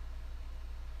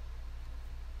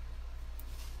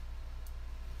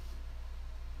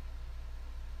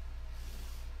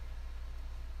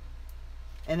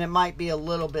 And it might be a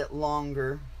little bit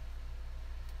longer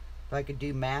if I could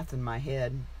do math in my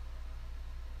head.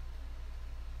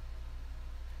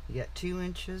 You got 2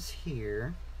 inches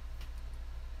here.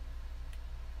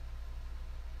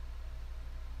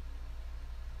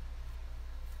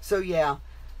 So yeah,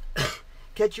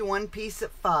 cut your one piece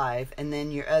at 5, and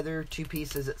then your other two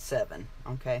pieces at 7,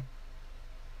 okay?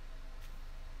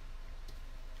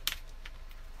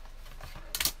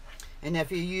 And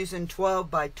if you're using 12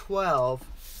 by 12,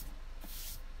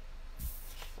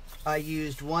 I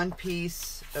used one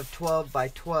piece of 12 by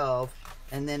 12,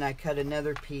 and then I cut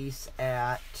another piece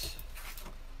at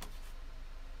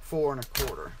 4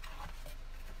 1/4.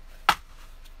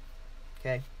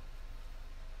 Okay.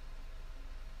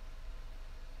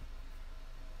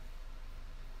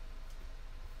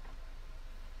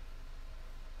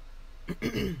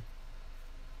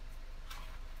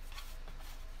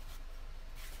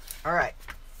 All right,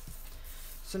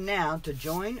 so now to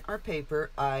join our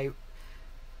paper, I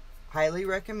highly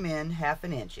recommend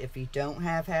 1/2 inch. If you don't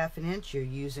have 1/2 inch, you're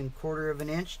using 1/4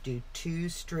 inch, do 2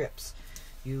 strips.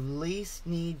 You at least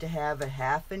need to have a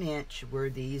 1/2 inch where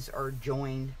these are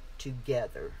joined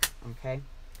together, okay?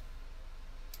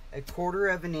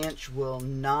 1/4 inch will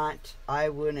not, I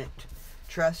wouldn't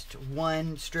trust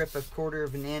one strip of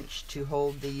 1/4 inch to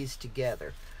hold these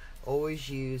together. Always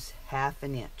use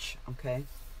 1/2 inch, okay?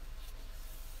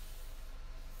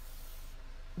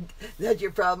 That's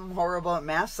your problem, horrible at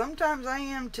math? Sometimes I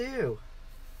am too.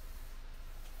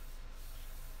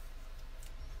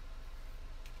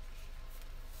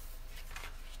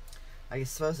 I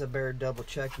suppose I better double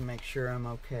check and make sure I'm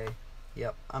okay.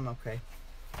 Yep, I'm okay.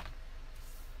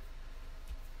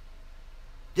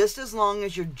 Just as long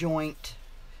as your joint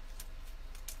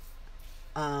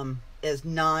is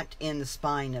not in the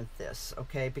spine of this,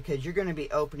 okay? Because you're going to be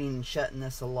opening and shutting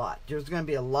this a lot. There's going to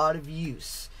be a lot of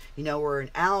use. You know, where an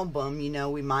album, you know,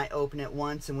 we might open it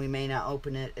once and we may not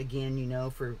open it again, you know,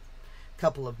 for a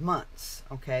couple of months,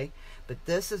 okay? But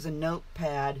this is a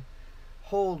notepad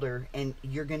holder, and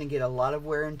you're going to get a lot of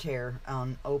wear and tear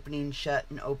on opening,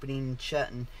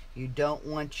 shutting. You don't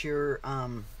want your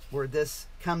where this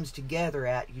comes together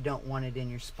at, you don't want it in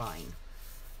your spine.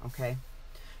 Okay,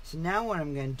 so now what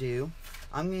I'm going to do,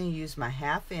 I'm going to use my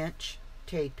 1/2 inch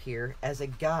tape here as a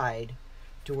guide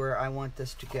to where I want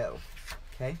this to go.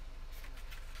 Okay,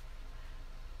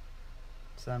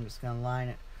 so I'm just going to line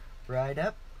it right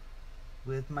up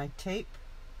with my tape.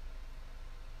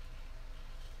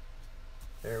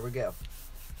 There we go.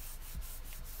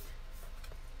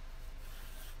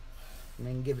 And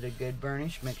then give it a good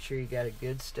burnish. Make sure you got a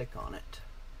good stick on it.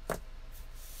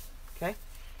 Okay.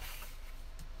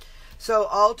 So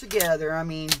all together, I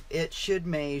mean, it should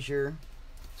measure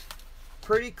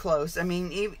pretty close. I mean,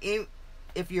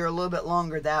 if you're a little bit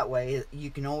longer that way,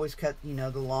 you can always cut, you know,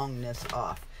 the longness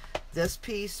off. This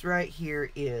piece right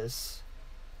here is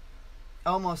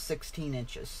almost 16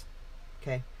 inches.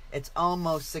 Okay. It's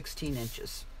almost 16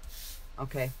 inches.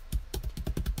 Okay.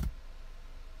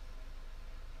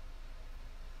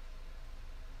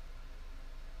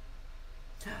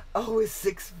 Oh, it's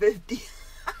 650.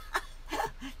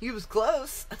 You was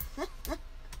close.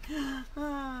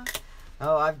 Oh,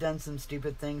 I've done some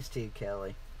stupid things too,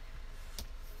 Kelly.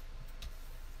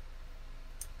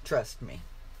 Trust me.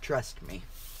 Trust me.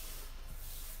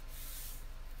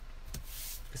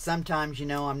 Sometimes, you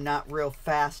know, I'm not real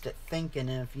fast at thinking.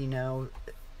 If you know,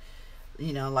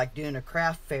 like doing a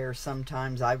craft fair,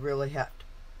 sometimes I really have to,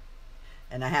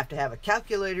 and I have to have a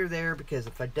calculator there, because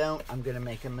if I don't, I'm going to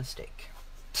make a mistake.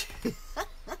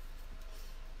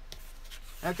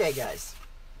 Okay, guys.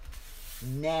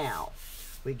 Now,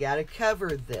 we got to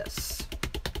cover this.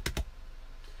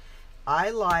 I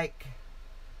like,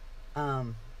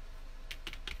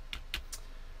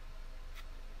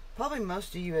 probably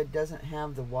most of you, it doesn't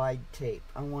have the wide tape.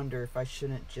 I wonder if I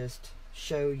shouldn't just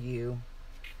show you,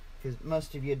 because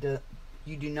most of you do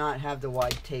not have the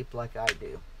wide tape like I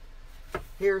do.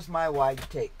 Here's my wide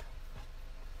tape.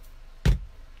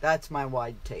 That's my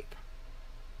wide tape.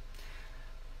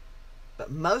 But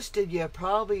most of you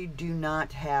probably do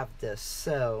not have this,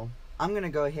 so I'm going to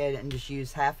go ahead and just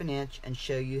use 1/2 inch and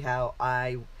show you how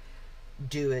I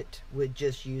do it with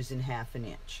just using 1/2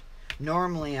 inch.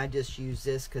 Normally I just use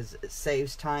this because it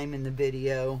saves time in the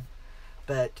video,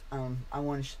 but I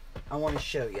want to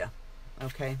show you.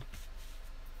 Okay.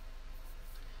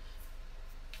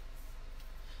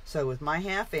 So with my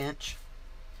 1/2 inch,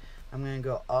 I'm going to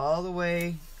go all the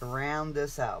way around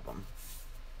this album.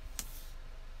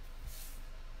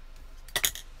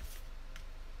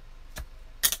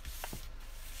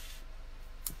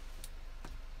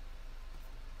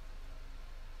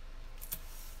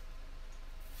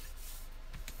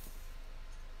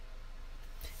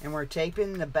 And we're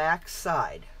taping the back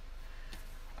side.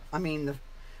 I mean,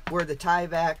 where the tie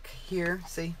back here,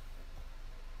 see?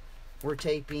 We're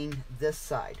taping this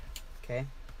side, okay?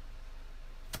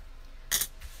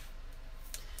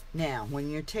 Now, when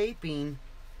you're taping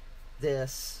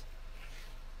this,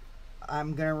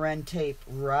 I'm going to run tape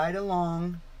right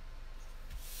along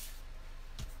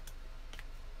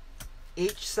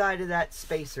each side of that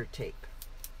spacer tape,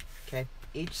 okay?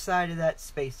 Each side of that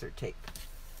spacer tape.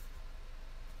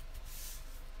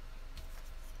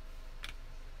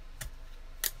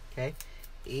 Okay,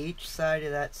 each side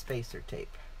of that spacer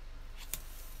tape.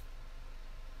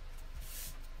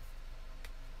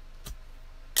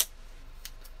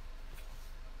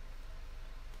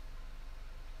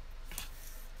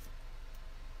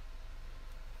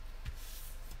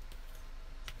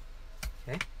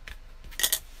 Okay.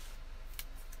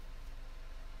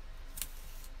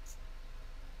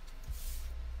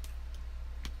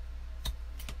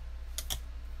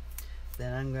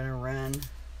 Then I'm going to run,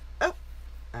 oh,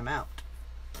 I'm out.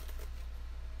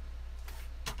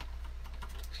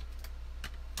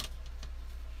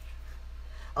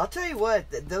 I'll tell you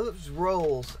what, those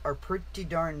rolls are pretty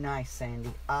darn nice,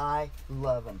 Sandy. I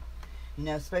love them. You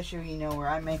know, especially, you know, where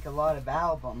I make a lot of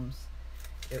albums,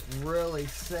 it really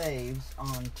saves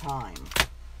on time.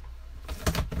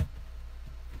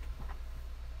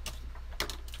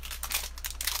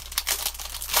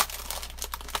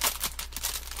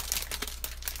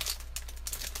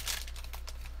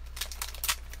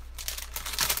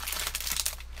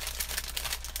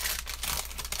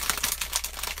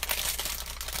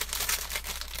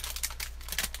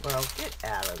 Well, get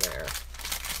out of there.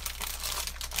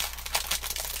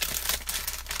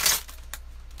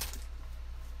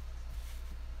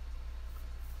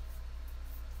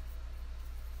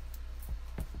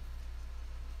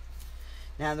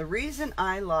 Now, the reason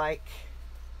I like,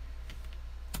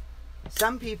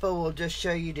 some people will just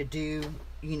show you to do,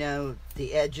 you know,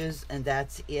 the edges and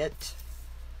that's it.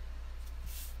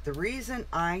 The reason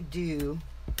I do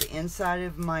the inside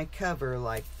of my cover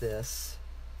like this,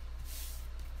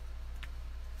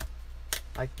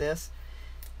 I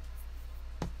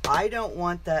don't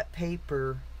want that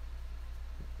paper,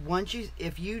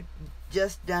 if you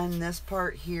just done this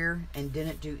part here and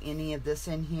didn't do any of this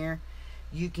in here,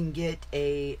 you can get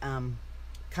a kind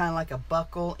of like a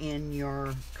buckle in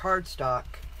your cardstock,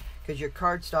 because your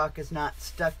cardstock is not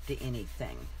stuck to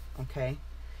anything. Okay,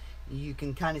 you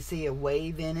can kind of see a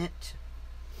wave in it,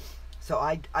 so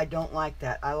I don't like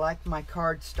that. I like my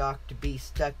cardstock to be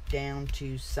stuck down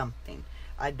to something.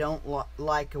 I don't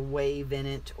like a wave in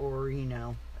it, or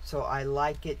so I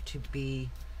like it to be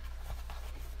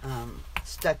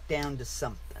stuck down to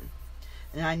something.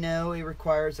 And I know it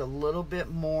requires a little bit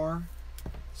more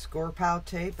score pile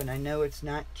tape, and I know it's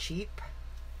not cheap,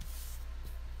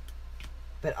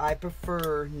 but I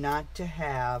prefer not to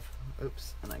have,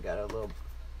 oops, and I got a little,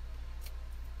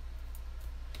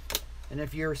 and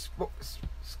if your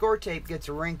score tape gets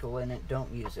a wrinkle in it,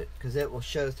 don't use it, because it will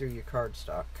show through your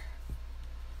cardstock.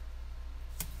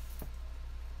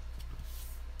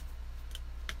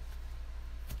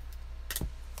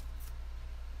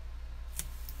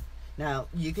 Now,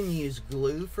 you can use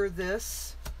glue for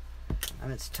this,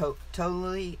 and it's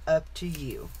totally up to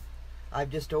you.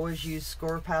 I've just always used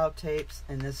score pile tapes,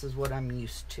 and this is what I'm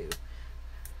used to.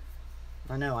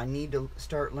 I know I need to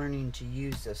start learning to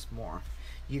use this more.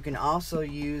 You can also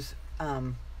use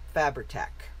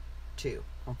Fabri-Tac too,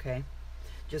 okay?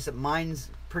 Just that mine's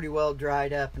pretty well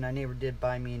dried up, and I never did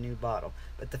buy me a new bottle.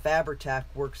 But the Fabri-Tac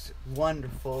works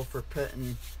wonderful for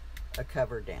putting a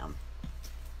cover down.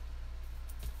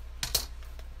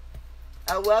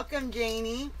 Welcome,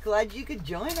 Janie. Glad you could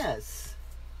join us.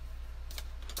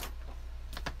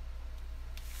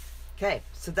 Okay,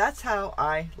 so that's how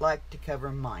I like to cover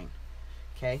mine.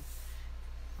 Okay.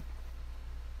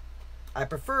 I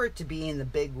prefer it to be in the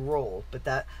big roll, but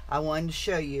that I wanted to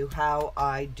show you how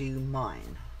I do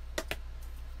mine.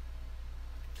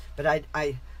 But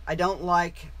I don't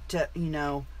like to,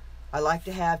 I like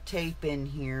to have tape in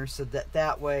here so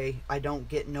that way I don't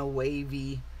get no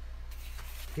wavy.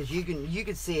 Because you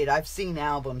can see it. I've seen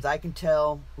albums. I can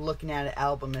tell looking at an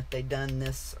album if they've done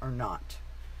this or not.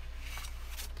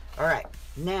 All right,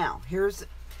 now here's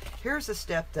a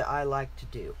step that I like to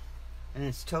do, and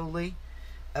it's totally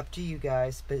up to you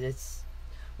guys, but it's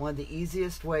one of the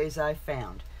easiest ways I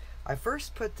found. I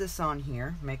first put this on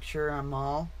here, make sure I'm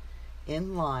all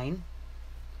in line.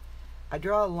 I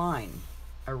draw a line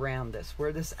around this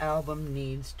where this album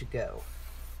needs to go.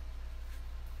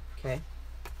 Okay.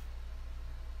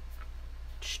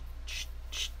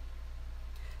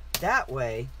 That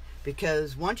way,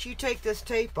 because once you take this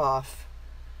tape off,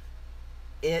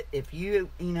 if you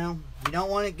don't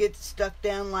want to get stuck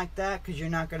down like that, because you're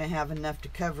not going to have enough to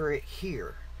cover it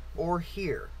here or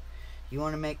here. You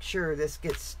want to make sure this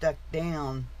gets stuck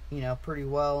down, pretty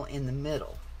well in the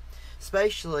middle.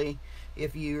 Especially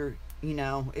if you're,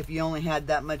 if you only had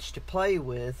that much to play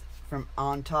with from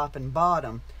on top and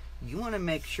bottom, you want to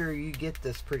make sure you get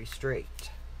this pretty straight.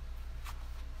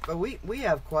 But we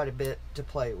have quite a bit to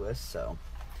play with, so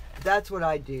that's what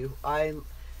I do. I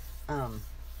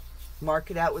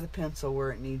mark it out with a pencil where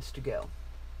it needs to go.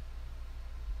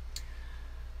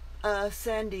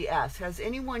 Sandy asks, has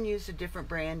anyone used a different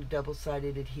brand of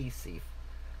double-sided adhesive?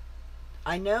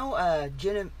 I know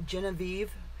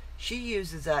Genevieve, she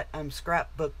uses at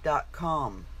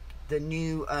scrapbook.com the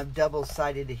new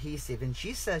double-sided adhesive, and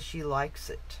she says she likes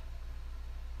it.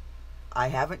 I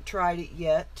haven't tried it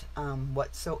yet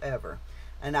whatsoever.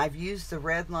 And I've used the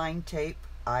red line tape.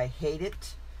 I hate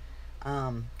it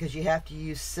because you have to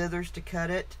use scissors to cut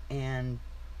it, and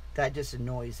that just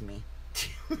annoys me.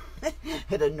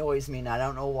 It annoys me, and I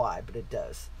don't know why, but it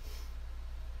does.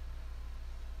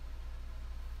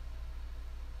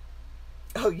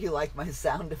 Oh, you like my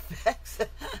sound effects?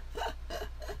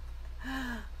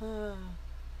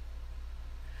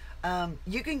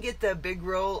 You can get the big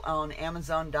roll on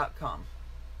Amazon.com.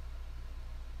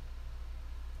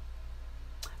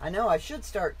 I know I should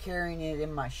start carrying it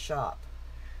in my shop,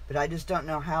 but I just don't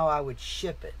know how I would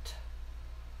ship it.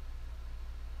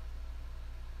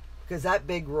 Because that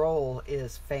big roll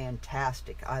is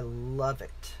fantastic. I love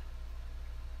it.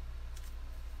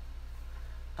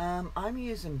 I'm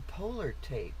using Polar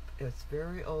tape. It's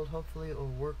very old. Hopefully it will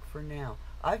work for now.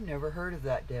 I've never heard of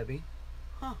that, Debbie.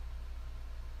 Huh.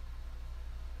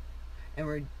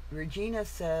 And Regina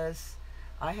says,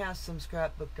 I have some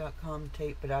scrapbook.com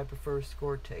tape, but I prefer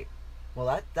score tape.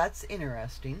 Well, that's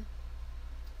interesting.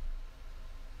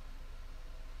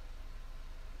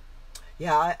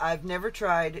 Yeah, I've never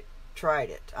tried tried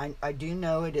it. I do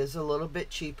know it is a little bit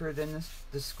cheaper than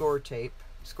the score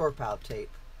pile tape.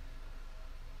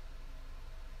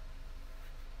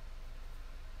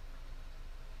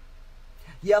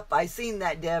 Yep, I seen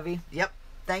that, Debbie. Yep.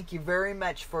 Thank you very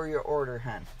much for your order,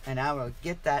 hun. And I will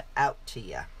get that out to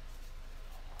you.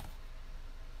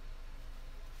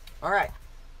 All right.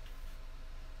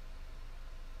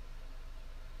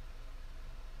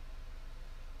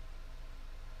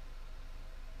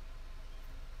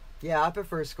 Yeah, I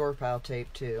prefer score pile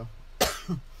tape too.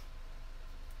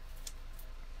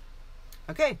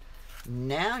 Okay,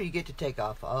 now you get to take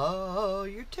off all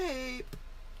your tape.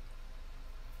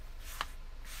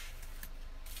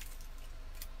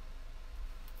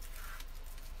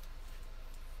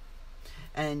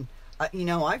 And you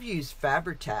know, I've used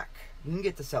Fabri-Tac. You can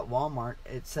get this at Walmart.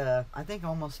 It's I think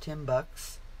almost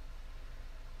 $10,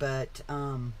 but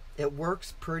it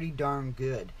works pretty darn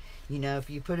good. You know, if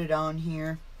you put it on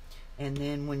here, and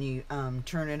then when you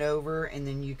turn it over, and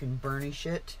then you can burnish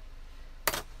it.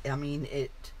 I mean,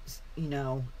 it, you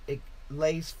know, it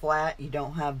lays flat. You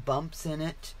don't have bumps in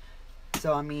it.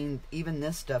 So I mean, even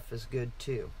this stuff is good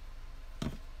too.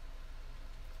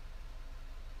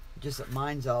 Just that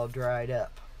mine's all dried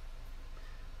up.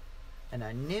 And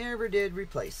I never did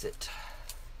replace it.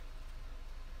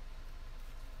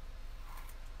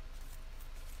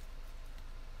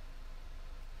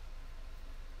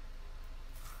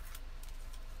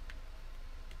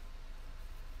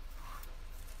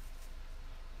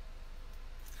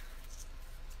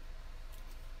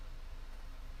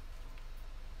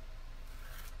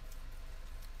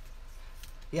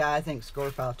 Yeah, I think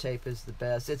score pile tape is the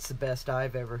best. It's the best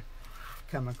I've ever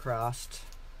come across.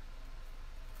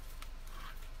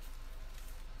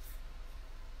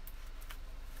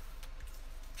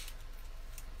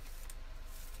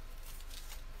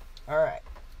 All right.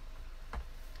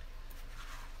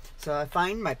 So I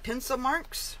find my pencil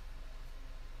marks.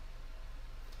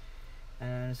 And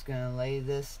I'm just going to lay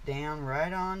this down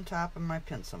right on top of my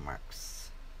pencil marks.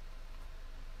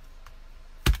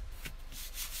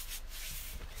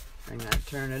 I'm going to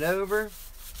turn it over,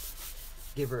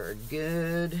 give her a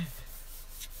good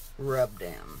rub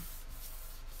down.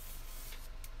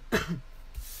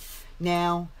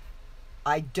 Now,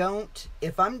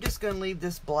 if I'm just going to leave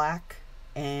this black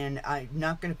and I'm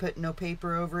not going to put no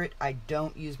paper over it, I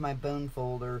don't use my bone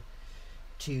folder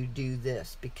to do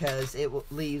this because it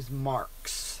leaves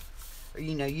marks.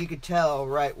 You know, you could tell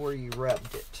right where you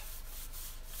rubbed it.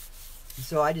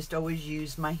 So I just always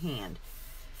use my hand.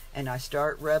 And I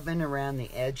start rubbing around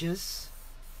the edges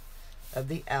of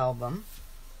the album.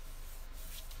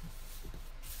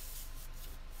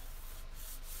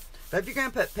 But if you're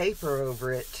going to put paper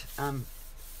over it,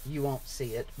 you won't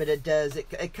see it. But it does,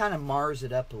 it kind of mars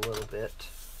it up a little bit.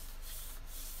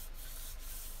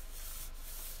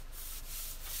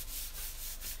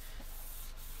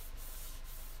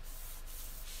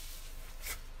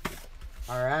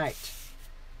 All right.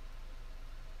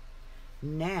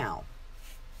 Now,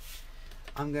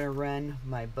 I'm going to run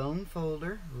my bone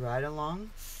folder right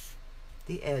along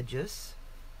the edges.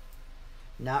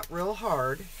 Not real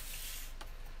hard.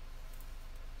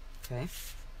 Okay.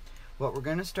 What we're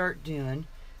going to start doing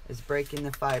is breaking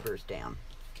the fibers down.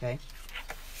 Okay.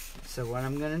 So what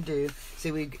I'm going to do,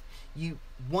 see, you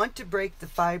want to break the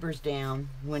fibers down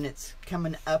when it's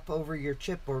coming up over your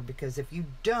chipboard, because if you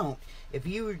don't, if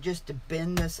you were just to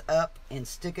bend this up and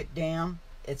stick it down,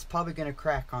 it's probably going to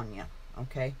crack on you.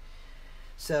 Okay.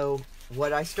 So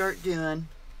what I start doing,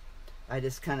 I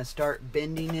just kind of start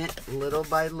bending it little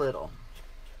by little.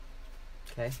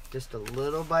 Okay, just a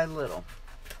little by little.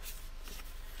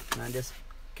 And I just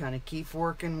kind of keep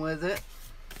working with it.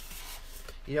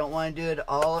 You don't want to do it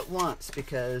all at once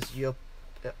because it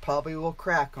probably will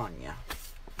crack on you.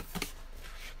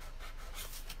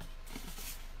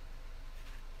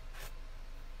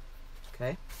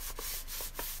 Okay.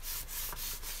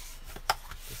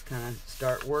 Kind of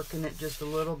start working it just a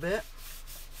little bit.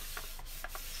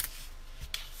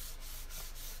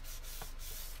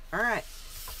 All right.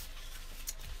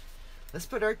 Let's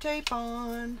put our tape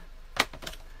on.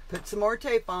 Put some more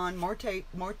tape on. More tape.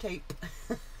 More tape.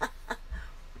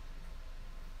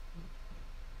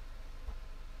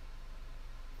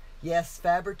 Yes,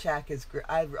 Fabri-Tac is great.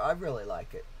 I really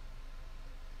like it.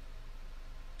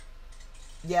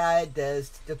 Yeah, it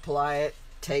does. Apply it,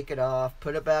 take it off,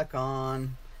 put it back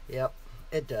on. Yep,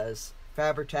 it does.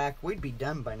 Fabri-Tac, we'd be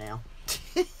done by now.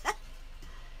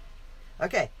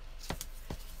 Okay.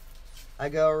 I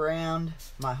go around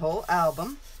my whole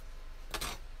album.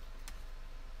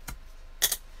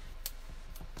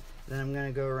 Then I'm going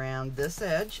to go around this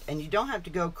edge. And you don't have to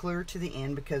go clear to the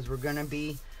end because we're going to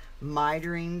be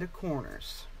mitering the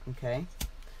corners, okay?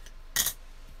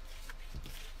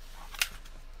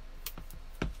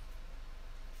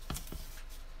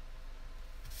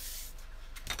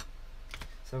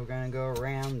 So we're going to go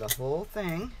around the whole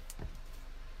thing.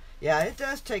 Yeah, it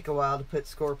does take a while to put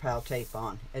Scrappin tape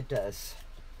on. It does.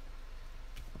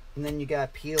 And then you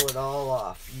got to peel it all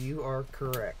off. You are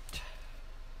correct.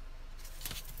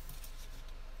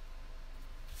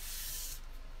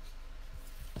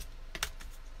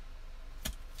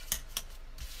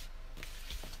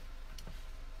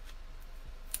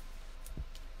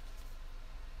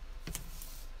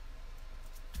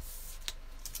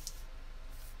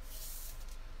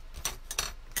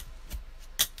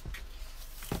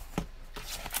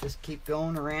 Just keep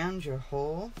going around your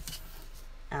whole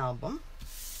album.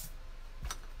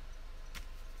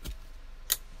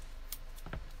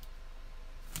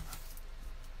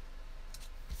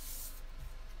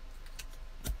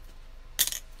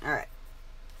 Alright.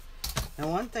 Now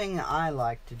one thing that I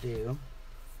like to do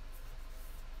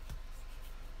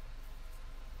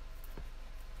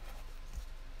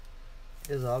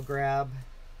is I'll grab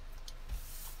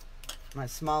my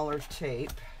smaller tape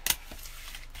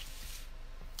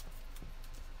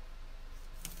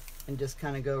and just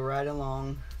kind of go right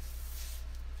along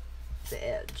the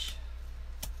edge.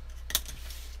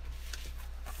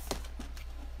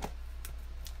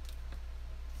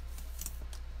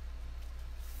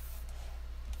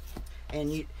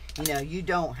 And you know, you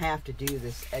don't have to do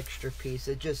this extra piece.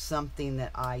 It's just something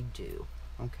that I do,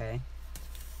 okay?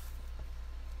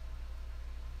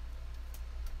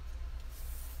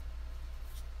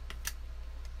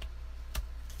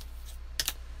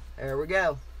 There we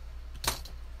go.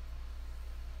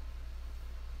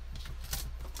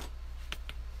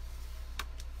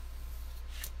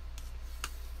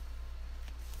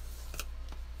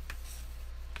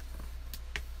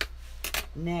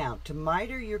 Now, to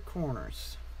miter your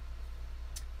corners,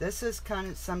 this is kind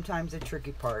of sometimes a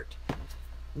tricky part.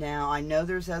 Now, I know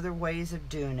there's other ways of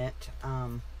doing it.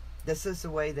 This is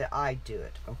the way that I do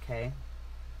it, okay?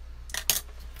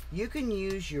 You can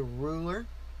use your ruler,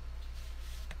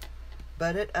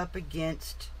 butt it up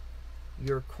against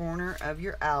your corner of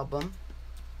your album,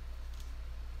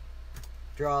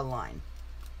 draw a line,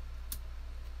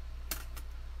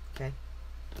 okay?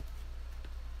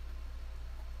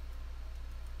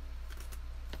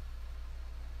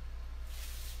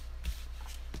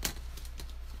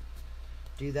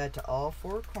 Do that to all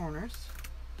four corners.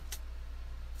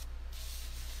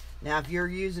 Now, if you're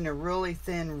using a really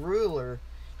thin ruler,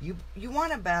 you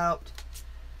want about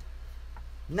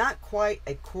not quite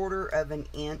a quarter of an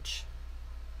inch,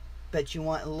 but you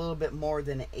want a little bit more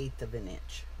than 1/8 of an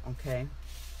inch, okay?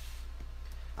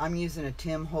 I'm using a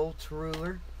Tim Holtz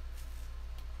ruler,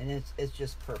 and it's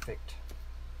just perfect.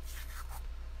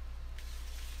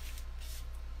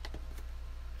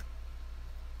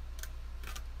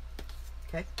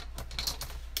 Okay.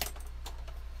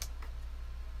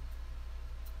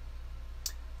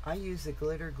 I use the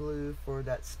glitter glue for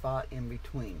that spot in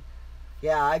between.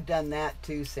 Yeah, I've done that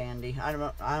too, Sandy. I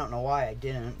don't know why I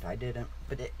didn't.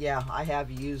 But yeah, I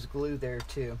have used glue there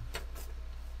too.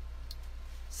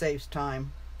 Saves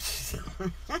time.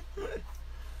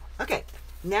 Okay,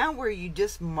 now where you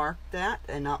just mark that,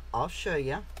 and I'll show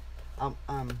you. Let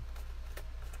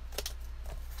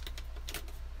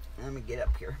me get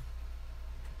up here.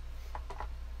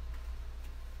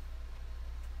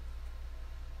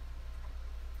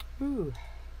 Ooh.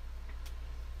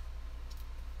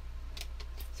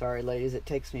 Sorry, ladies, it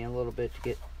takes me a little bit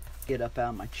to get up out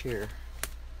of my chair.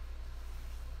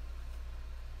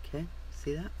 Okay,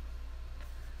 see that?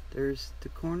 There's the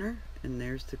corner, and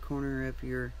there's the corner of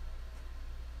your...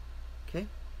 Okay?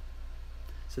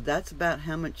 So that's about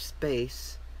how much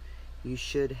space you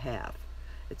should have.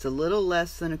 It's a little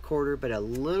less than a quarter, but a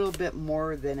little bit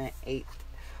more than 1/8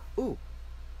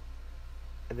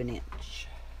 of an inch.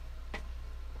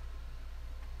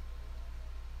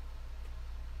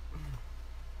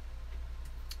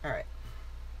 Alright.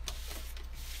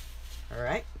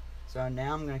 Alright. So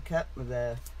now I'm going to cut with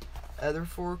the other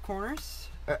 4 corners,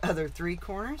 or other 3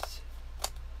 corners.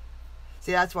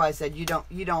 See, that's why I said you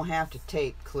don't have to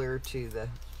tape clear to the...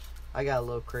 I got a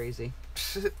little crazy.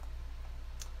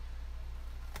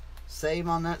 Save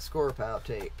on that Scrappin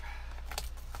tape.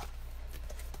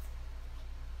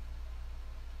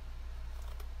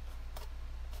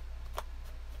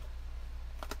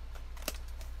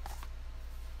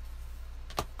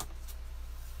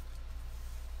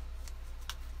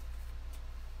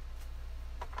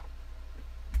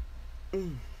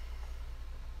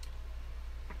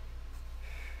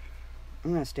 I'm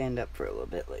going to stand up for a little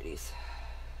bit, ladies.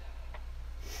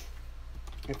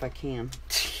 if I can.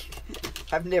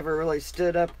 I've never really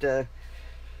stood up to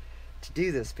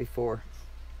do this before.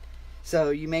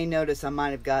 So you may notice I might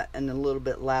have gotten a little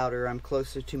bit louder. I'm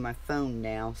closer to my phone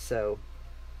now, so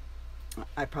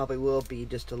I probably will be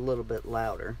just a little bit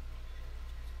louder.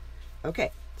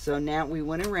 Okay, so now we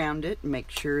went around it and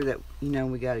make sure that, you know,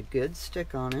 we got a good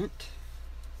stick on it.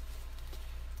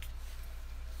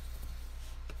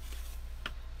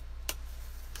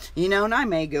 You know, and I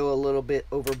may go a little bit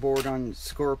overboard on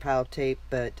score pile tape,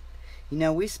 but, you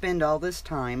know, we spend all this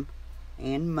time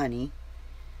and money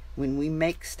when we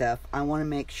make stuff. I want to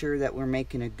make sure that we're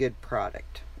making a good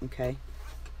product, okay?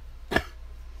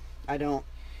 I don't,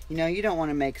 you know, you don't want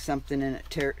to make something and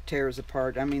it tears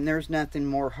apart. I mean, there's nothing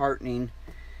more heartening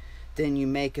than you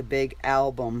make a big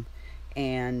album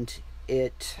and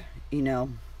it, you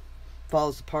know,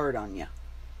 falls apart on you.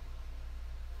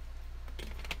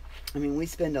 I mean, we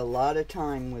spend a lot of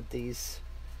time with these,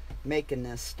 making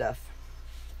this stuff.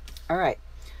 Alright,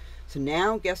 so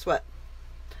now, guess what?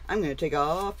 I'm going to take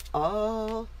off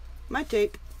all my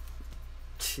tape.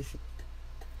 So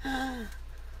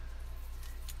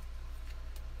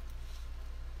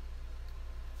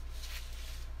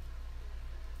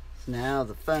now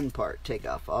the fun part, take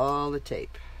off all the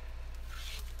tape.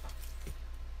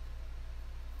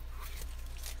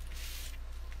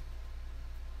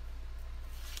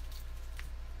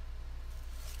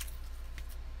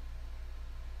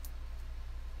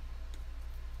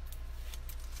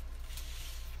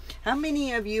 How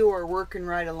many of you are working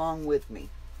right along with me?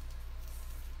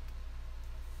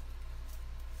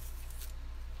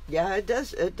 Yeah, it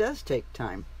does take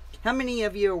time. How many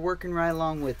of you are working right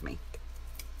along with me?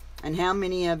 And how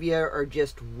many of you are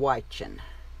just watching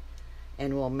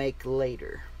and will make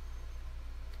later?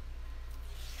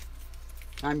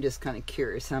 I'm just kind of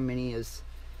curious how many is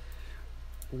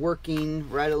working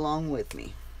right along with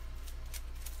me.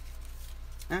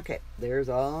 Okay, there's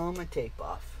all my tape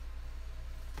off.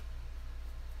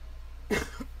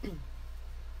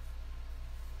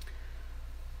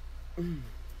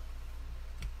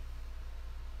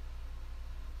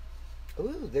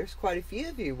 Ooh, there's quite a few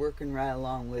of you working right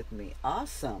along with me.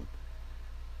 Awesome.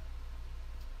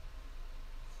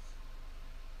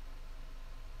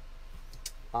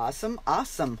 Awesome,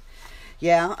 awesome.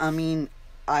 Yeah, I mean,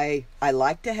 I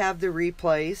like to have the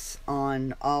replays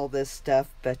on all this stuff,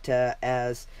 but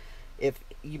as if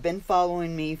you've been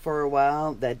following me for a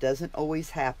while, that doesn't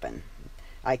always happen.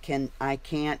 I can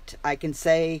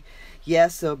say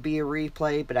yes, there'll be a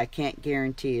replay, but I can't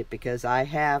guarantee it because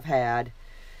I've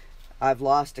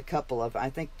lost a couple of, I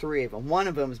think 3 of them. One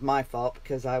of them is my fault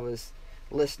because I was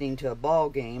listening to a ball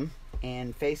game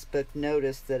and Facebook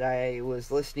noticed that I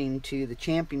was listening to the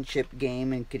championship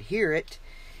game and could hear it,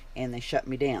 and they shut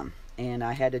me down and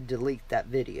I had to delete that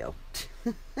video.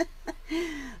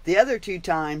 The other 2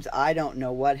 times, I don't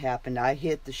know what happened. I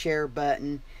hit the share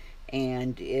button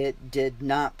and it did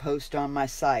not post on my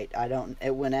site.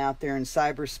 It went out there in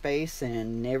cyberspace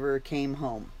and never came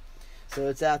home. So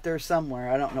it's out there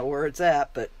somewhere. I don't know where it's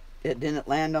at, but it didn't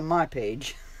land on my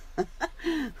page.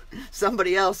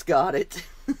 Somebody else got it.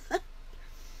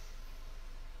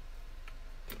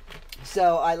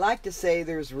 So I like to say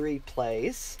there's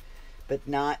replays, but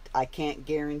I can't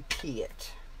guarantee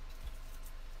it.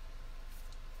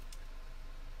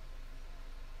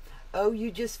 Oh,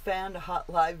 you just found a hot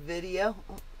live video?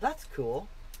 Oh, that's cool.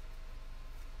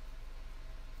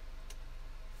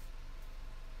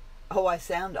 Oh, I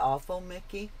sound awful,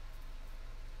 Mickey?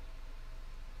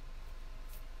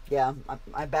 Yeah,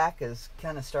 my back is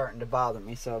kind of starting to bother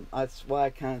me, so that's why I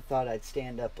kind of thought I'd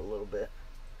stand up a little bit.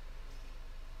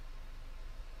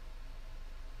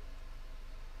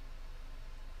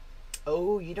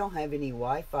 Oh, you don't have any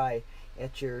Wi-Fi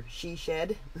at your she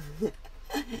shed?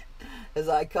 As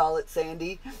I call it,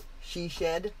 Sandy. She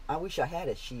shed. I wish I had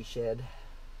a she shed.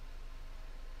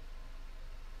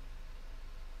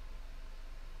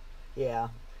 Yeah.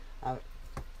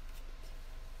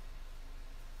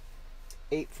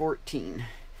 8:14.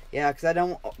 Yeah, because I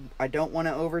don't want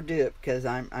to overdo it because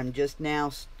I'm just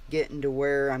now getting to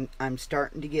where I'm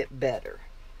starting to get better.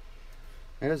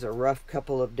 It was a rough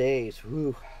couple of days.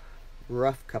 Whew.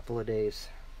 Rough couple of days.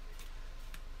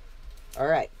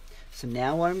 Alright, so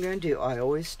now what I'm going to do, I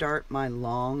always start my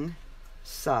long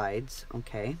sides,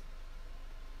 okay?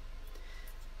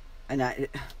 And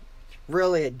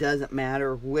really it doesn't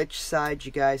matter which side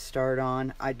you guys start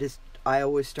on. I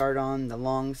always start on the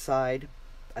long side.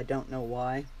 I don't know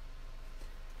why.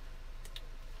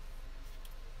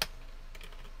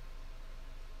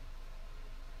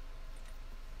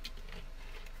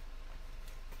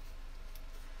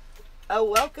 Oh,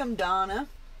 welcome, Donna.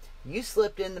 You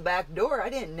slipped in the back door. I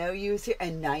didn't know you was here.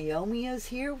 And Naomi is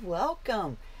here.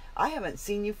 Welcome. I haven't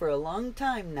seen you for a long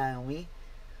time, Naomi.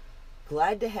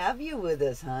 Glad to have you with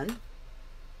us, hon.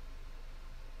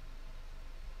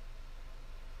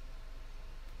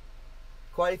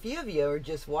 Quite a few of you are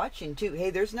just watching too. Hey,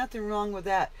 there's nothing wrong with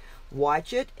that.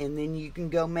 Watch it, and then you can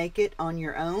go make it on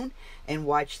your own and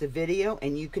watch the video,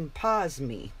 and you can pause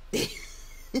me.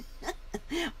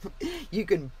 You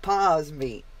can pause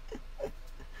me.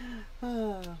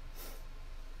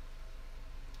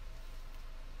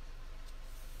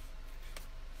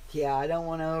 Yeah, I don't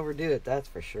want to overdo it, that's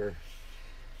for sure.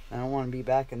 I don't want to be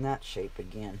back in that shape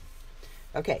again.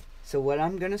 Okay, so what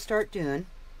I'm going to start doing,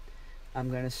 I'm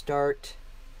going to start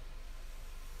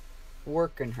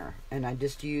working her. And I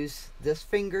just use this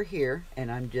finger here,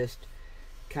 and I'm just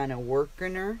kind of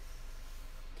working her.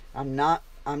 I'm not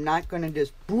going to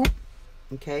just boop,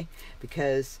 okay?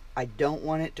 Because I don't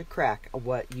want it to crack.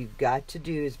 What you've got to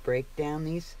do is break down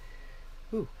these,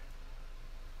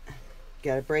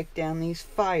 got to break down these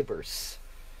fibers,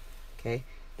 okay?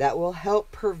 That will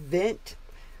help prevent,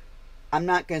 I'm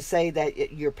not going to say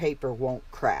that your paper won't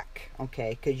crack,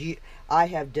 okay? Because I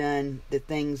have done the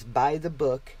things by the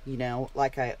book, you know,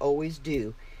 like I always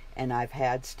do, and I've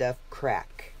had stuff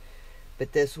crack.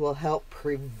 But this will help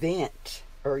prevent,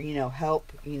 or, you know,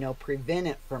 help, you know, prevent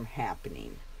it from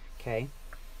happening, okay?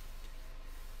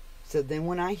 So then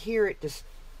when I hear it just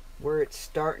where it's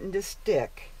starting to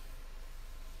stick,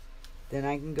 then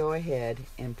I can go ahead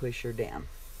and push her down.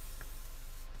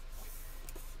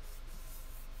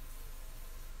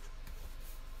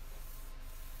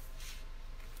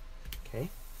 Okay.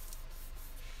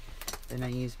 Then I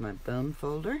use my bone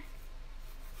folder.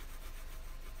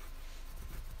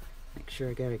 Make sure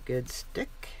I got a good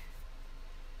stick.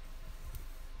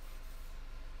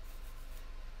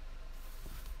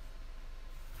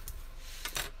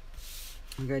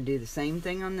 I'm going to do the same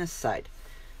thing on this side.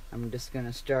 I'm just going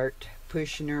to start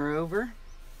pushing her over,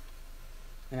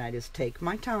 and I just take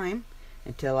my time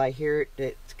until I hear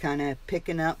it's kind of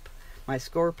picking up. My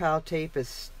score pile tape is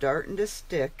starting to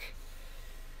stick,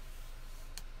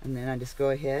 and then I just go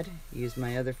ahead, use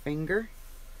my other finger,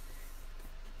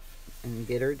 and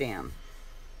get her down.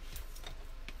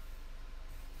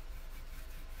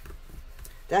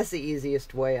 That's the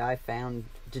easiest way I found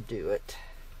to do it.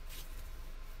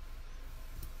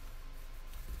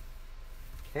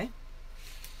 Okay.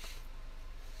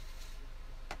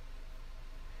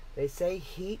 They say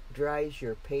heat dries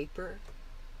your paper.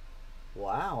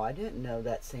 Wow, I didn't know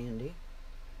that, Sandy.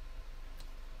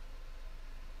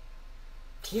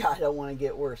 Yeah, I don't want to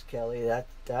get worse, Kelly.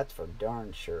 That's for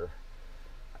darn sure.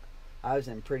 I was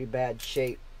in pretty bad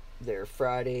shape there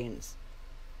Friday and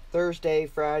Thursday,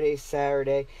 Friday,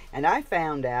 Saturday. And I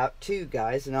found out too,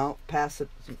 guys, and I'll pass it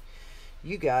to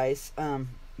you guys,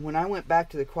 when I went back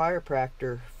to the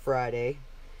chiropractor Friday,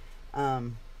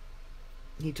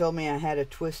 he told me I had a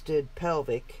twisted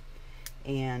pelvic,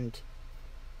 and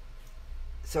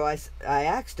so I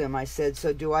asked him, I said,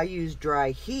 so do I use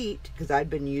dry heat? Because I'd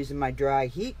been using my dry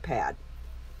heat pad.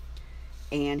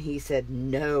 And he said,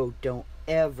 no, don't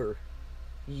ever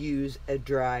use a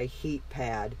dry heat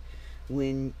pad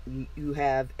when you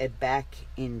have a back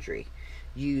injury.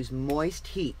 Use moist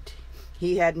heat.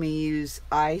 He had me use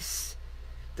ice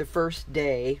the first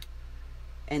day,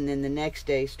 and then the next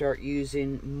day start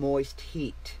using moist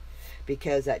heat,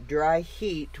 because that dry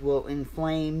heat will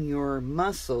inflame your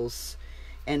muscles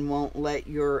and won't let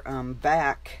your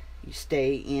back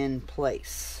stay in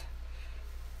place.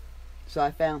 So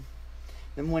I found,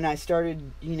 and when I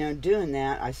started, you know, doing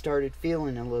that, I started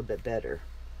feeling a little bit better.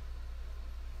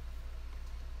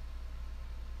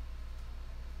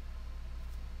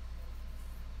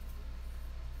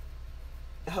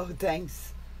 Oh,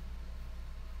 thanks.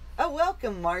 Oh,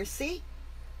 welcome, Marcy.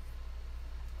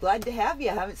 Glad to have you.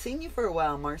 I haven't seen you for a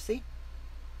while, Marcy.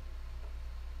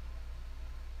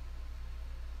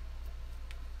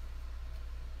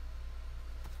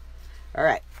 All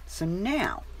right, so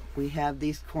now we have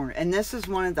these corners. And this is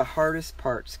one of the hardest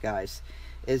parts, guys,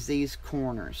 is these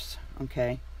corners,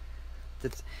 okay?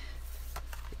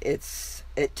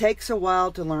 It takes a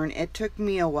while to learn. It took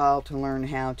me a while to learn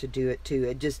how to do it, too.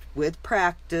 It just, with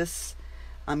practice,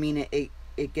 I mean,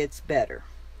 it gets better.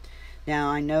 Now,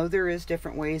 I know there is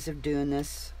different ways of doing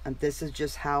this. This is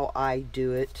just how I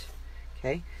do it.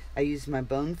 Okay, I use my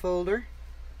bone folder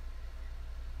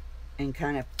and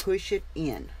kind of push it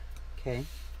in. Okay.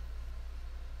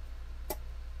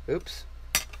 Oops.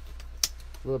 A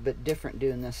little bit different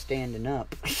doing this standing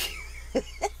up.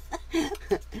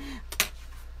 Let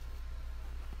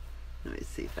me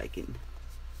see if I can.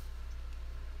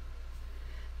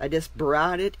 I just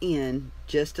brought it in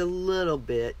just a little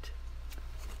bit.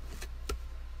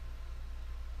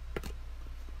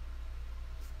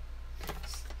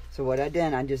 So what I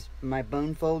done, I just, my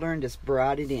bone folder, and just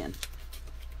brought it in.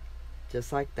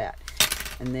 Just like that.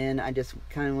 And then I just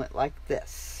kind of went like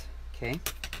this. Okay.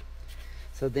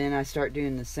 So then I start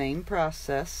doing the same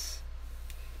process.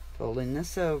 Folding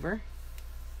this over.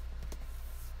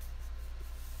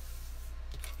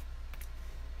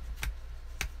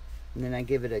 And then I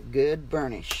give it a good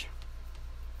burnish.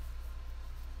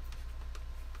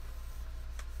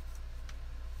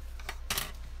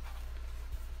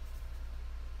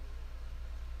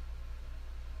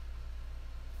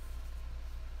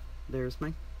 There's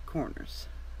my corners.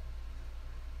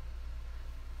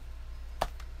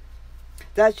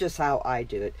 That's just how I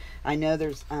do it. I know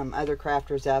there's other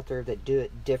crafters out there that do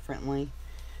it differently,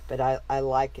 but I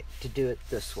like it to do it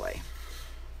this way.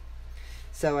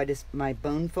 So I just, my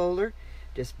bone folder,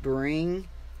 just bring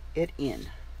it in.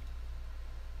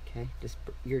 Okay,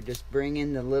 you're just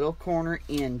bringing the little corner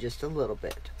in just a little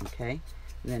bit. Okay,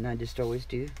 and then I just always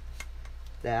do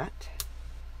that.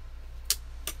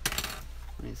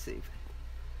 Let me see.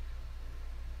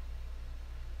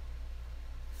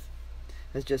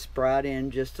 It's just brought in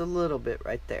just a little bit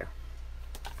right there.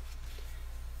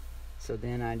 So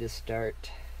then I just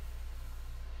start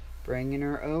bringing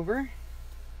her over.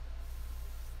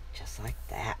 Just like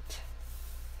that.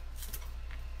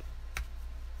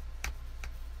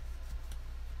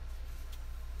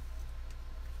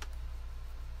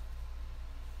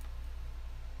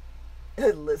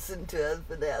 Listen to us,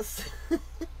 Vanessa.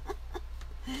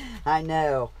 I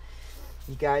know.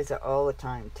 You guys are all the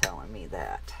time telling me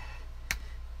that.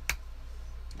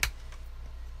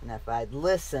 And if I'd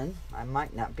listen, I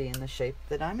might not be in the shape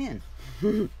that I'm in.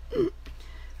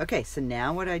 Okay, so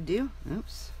now what I do,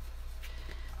 oops.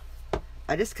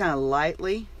 I just kind of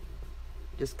lightly,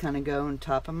 just kind of go on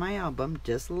top of my album,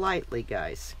 just lightly,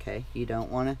 guys, okay? You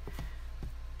don't want to,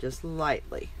 just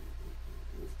lightly.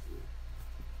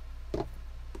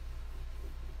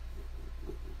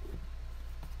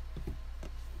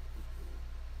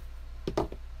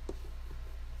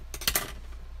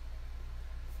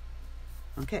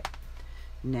 Okay,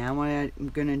 now what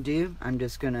I'm going to do, I'm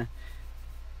just going to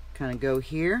kind of go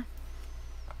here,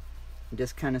 and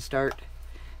just kind of start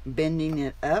bending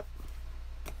it up.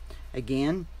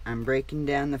 Again, I'm breaking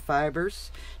down the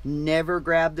fibers. Never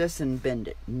grab this and bend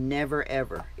it. Never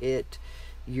ever.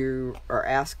 You are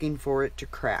asking for it to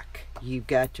crack. You've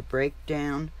got to break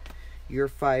down your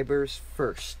fibers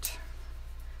first.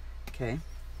 Okay.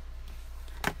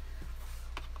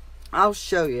 I'll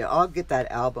show you. I'll get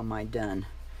that album I done.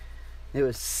 It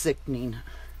was sickening.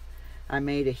 I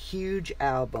made a huge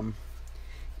album,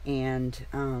 and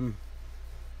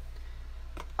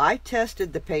I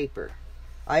tested the paper.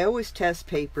 I always test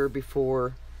paper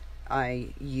before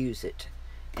I use it,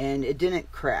 and it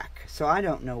didn't crack. So I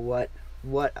don't know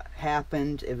what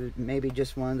happened. It was maybe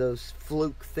just one of those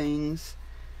fluke things.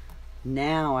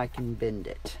 Now I can bend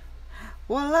it.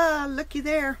 Voila, looky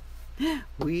there.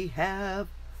 We have,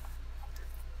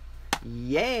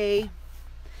 yay.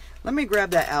 Let me grab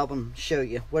that album, show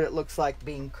you what it looks like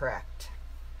being cracked.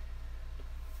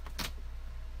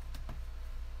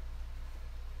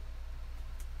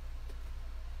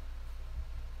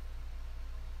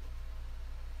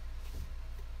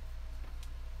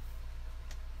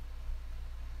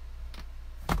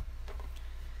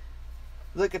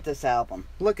 Look at this album.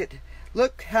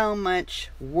 Look how much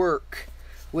work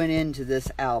went into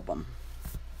this album.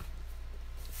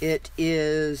 It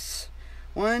is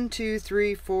 1, 2,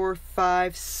 3, 4,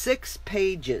 5, 6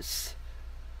 pages.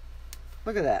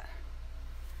 Look at that.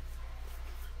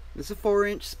 It's a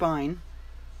 4-inch spine,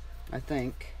 I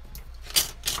think.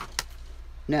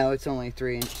 No, it's only a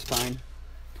 3-inch spine.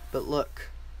 But look.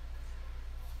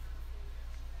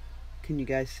 Can you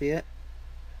guys see it?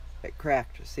 It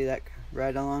cracked. See that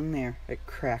right along there? It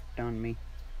cracked on me.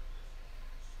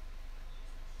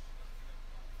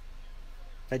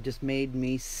 That just made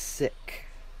me sick.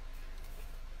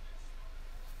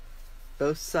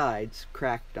 Both sides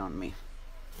cracked on me.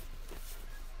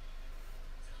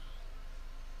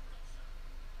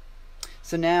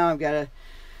 So now I've got to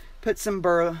put some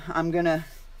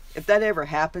if that ever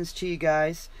happens to you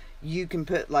guys, you can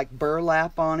put like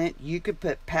burlap on it. You could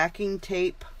put packing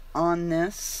tape on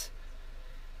this.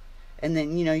 And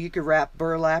then, you could wrap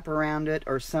burlap around it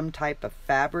or some type of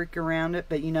fabric around it.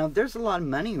 But, there's a lot of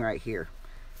money right here.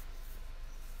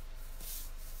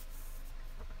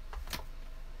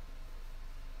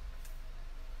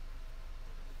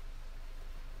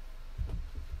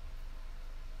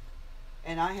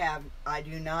 And I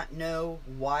do not know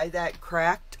why that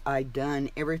cracked. I done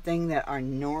everything that I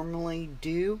normally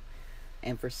do,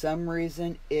 and for some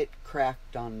reason it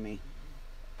cracked on me.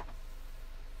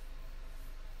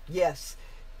 Yes,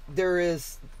 there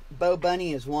is. Bo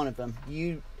Bunny is one of them.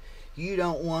 You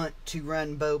don't want to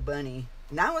run Bo Bunny.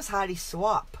 Now is Heidi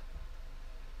Swap.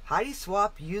 Heidi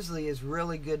Swap usually is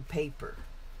really good paper.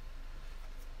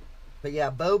 But yeah,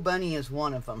 Bo Bunny is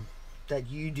one of them that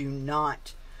you do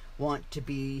not want to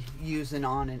be using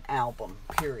on an album,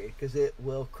 period, because it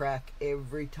will crack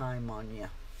every time on you.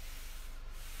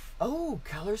 Oh,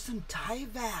 color some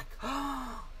Tyvek.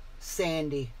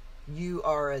 Sandy, you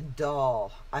are a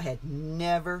doll. I had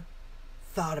never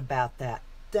thought about that.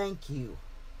 Thank you.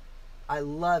 I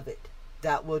love it.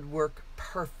 That would work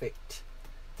perfect.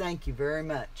 Thank you very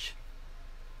much.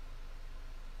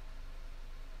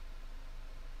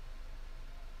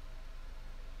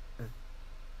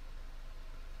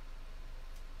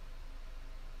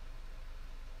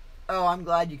 Oh, I'm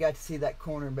glad you got to see that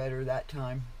corner better that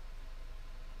time.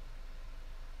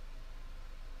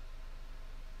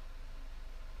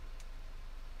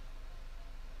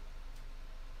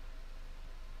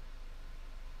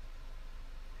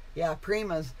 Yeah,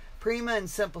 Prima and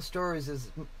Simple Stories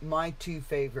is my two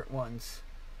favorite ones.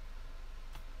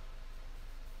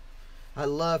 I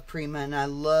love Prima and I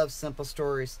love Simple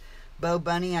Stories. Bo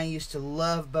Bunny, I used to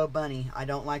love Bo Bunny. I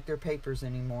don't like their papers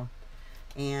anymore.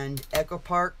 And Echo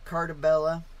Park,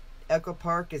 Cartabella. Echo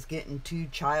Park is getting too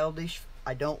childish.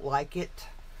 I don't like it.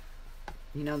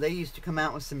 You know, they used to come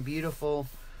out with some beautiful,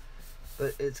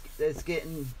 but it's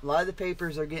getting, a lot of the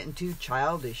papers are getting too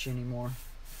childish anymore.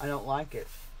 I don't like it.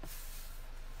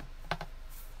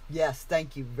 Yes,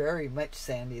 thank you very much,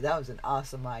 Sandy. That was an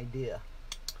awesome idea.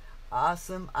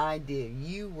 Awesome idea.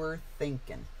 You were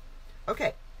thinking.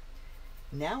 Okay,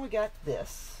 now we got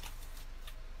this.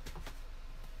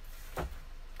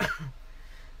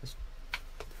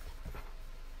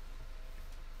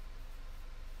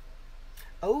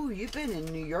 Oh, you've been in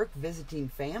New York visiting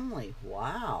family.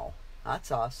 Wow,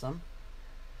 that's awesome.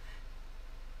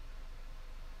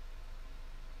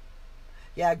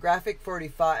 Yeah, Graphic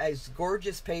 45 is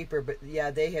gorgeous paper, but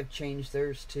yeah, they have changed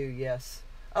theirs too, yes.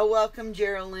 Oh, welcome,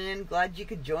 Geraldine. Glad you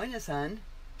could join us, hon.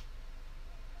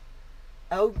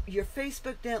 Oh, your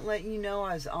Facebook didn't let you know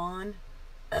I was on?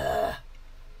 Ugh.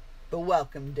 But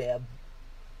welcome, Deb.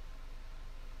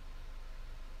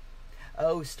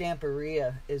 Oh,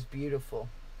 Stamperia is beautiful.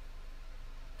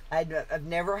 I've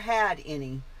never had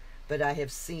any, but I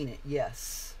have seen it,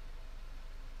 yes.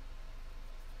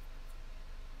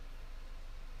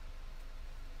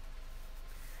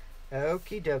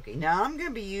 Okie dokie. Now I'm going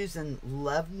to be using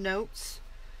Love Notes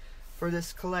for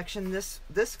this collection.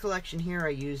 This collection here I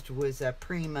used was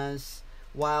Prima's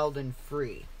Wild and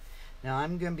Free. Now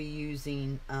I'm going to be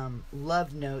using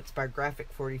Love Notes by Graphic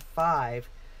 45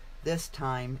 this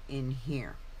time in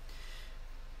here.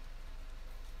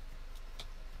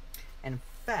 In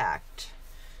fact,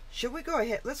 should we go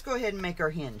ahead? Let's go ahead and make our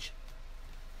hinge.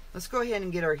 Let's go ahead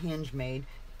and get our hinge made.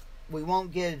 We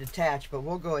won't get it attached, but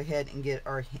we'll go ahead and get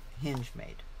our hinge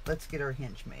made. Let's get our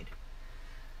hinge made.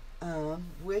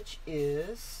 Which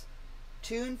is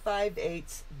 2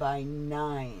 5/8 by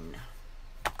 9.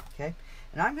 Okay,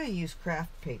 and I'm going to use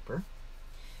craft paper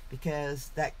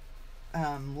because that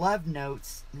Love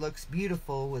Notes looks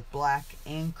beautiful with black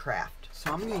and craft.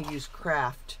 So I'm going to use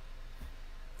craft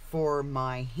for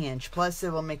my hinge. Plus,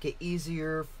 it will make it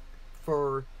easier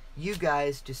for you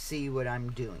guys to see what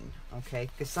I'm doing, okay?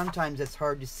 Because sometimes it's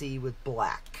hard to see with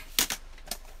black.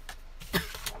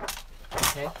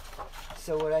 Okay,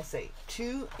 so what I say,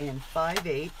 2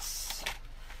 5/8.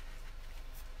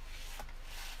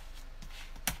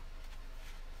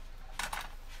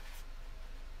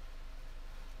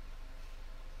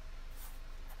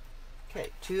 Okay,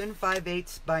 2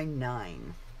 5/8 by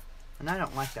 9. And I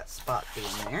don't like that spot being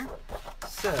there.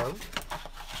 So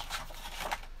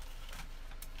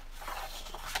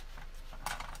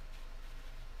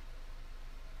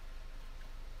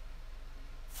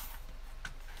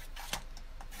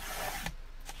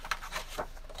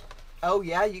oh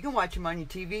yeah, you can watch them on your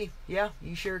TV. Yeah,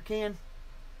 you sure can.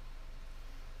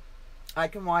 I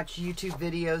can watch YouTube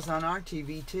videos on our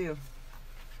TV too.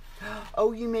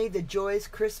 Oh, you made the Joy's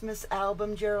Christmas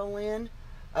album, Geraldine?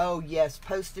 Oh yes,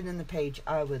 post it in the page.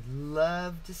 I would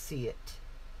love to see it.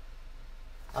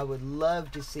 I would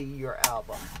love to see your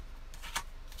album.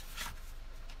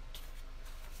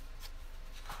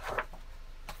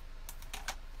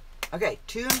 Okay,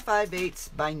 2 5/8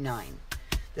 by 9.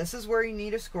 This is where you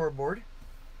need a scoreboard.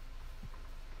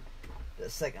 The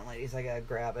second, ladies, I gotta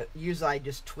grab it. Usually I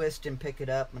just twist and pick it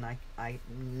up, and I'm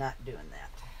not doing that.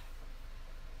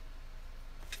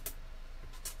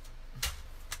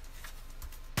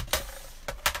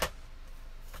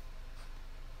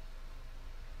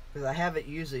 because I have it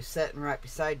usually sitting right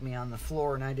beside me on the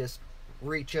floor and I just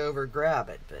reach over, grab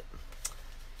it, but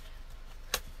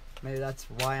maybe that's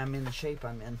why I'm in the shape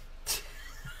I'm in.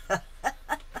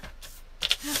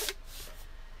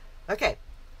 Okay,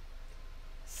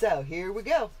 so here we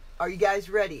go. Are you guys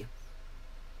ready?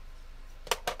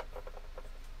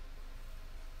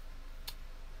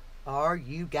 Are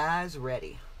you guys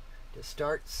ready to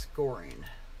start scoring?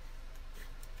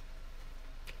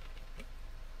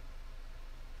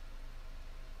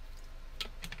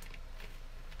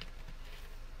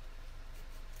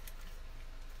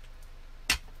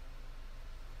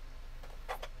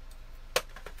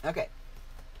 Okay.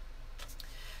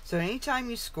 So anytime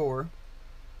you score,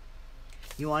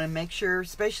 you want to make sure,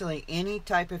 especially any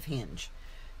type of hinge,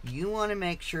 you want to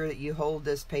make sure that you hold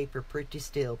this paper pretty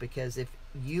still, because if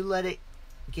you let it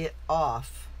get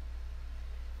off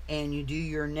and you do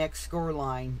your next score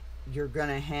line, you're going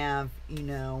to have, you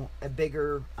know, a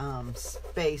bigger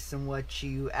space than what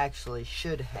you actually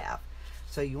should have.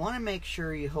 So you want to make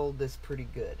sure you hold this pretty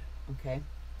good, okay?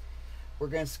 We're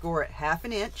going to score at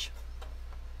 1/2 inch.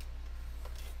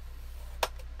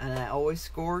 And I always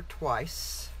score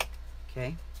twice,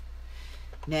 okay?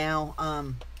 Now,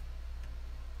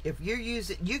 if you're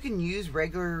using, you can use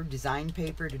regular design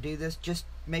paper to do this. Just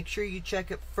make sure you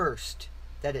check it first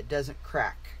that it doesn't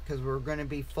crack, because we're going to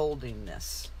be folding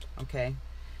this, okay?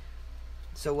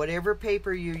 So whatever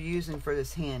paper you're using for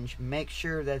this hinge, make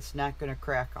sure that's not going to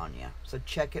crack on you. So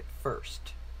check it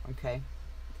first, okay?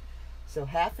 So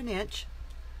 1/2 inch,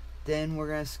 then we're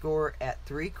going to score at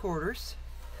 3/4.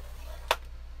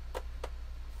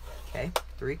 Okay,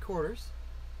 3/4,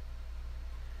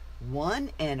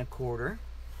 1 1/4,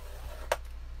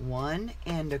 1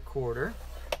 1/4,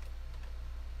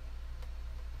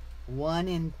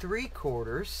 1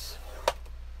 3/4,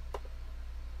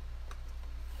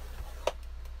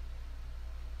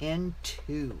 and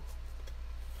 2.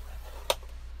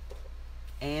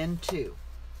 And 2.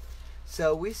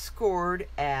 So we scored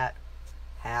at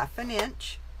 1/2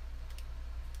 inch,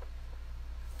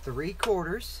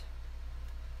 3/4,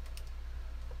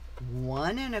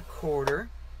 1 1/4,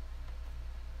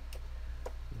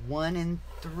 1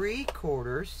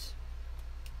 3/4,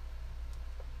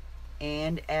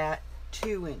 and at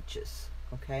 2 inches,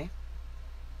 okay?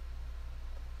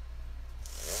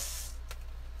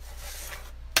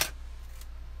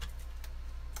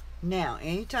 Now,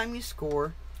 anytime you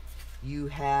score, you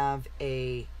have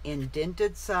a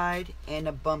indented side and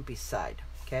a bumpy side,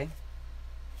 okay?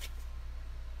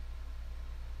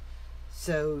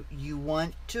 So you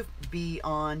want to be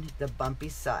on the bumpy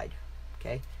side,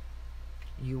 okay?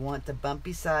 You want the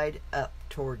bumpy side up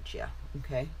towards you,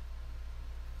 okay?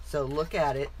 So look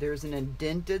at it. There's an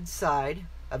indented side,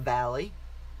 a valley,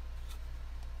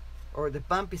 or the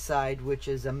bumpy side, which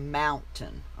is a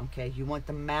mountain, okay? You want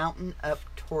the mountain up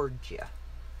towards you.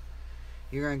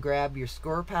 You're going to grab your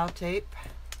score pile tape.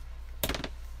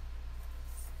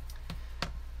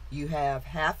 You have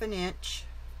 1/2 inch.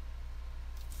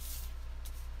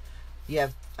 You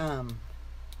have,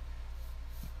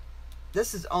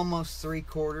 this is almost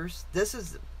 3/4. This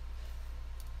is,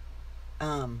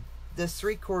 this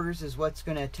 3/4 is what's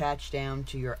going to attach down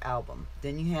to your album.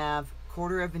 Then you have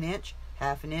 1/4 inch,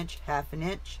 1/2 inch, 1/2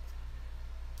 inch,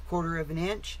 1/4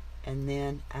 inch, and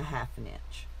then a 1/2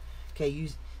 inch. Okay, you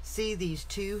see these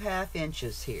 2 1/2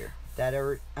 inches here that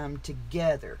are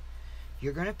together.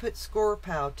 You're going to put score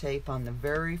pile tape on the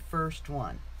very first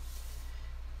one.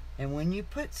 And when you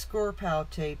put score pile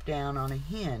tape down on a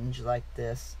hinge like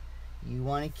this, you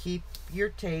want to keep your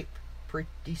tape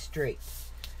pretty straight,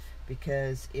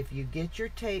 because if you get your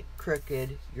tape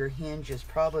crooked, your hinge is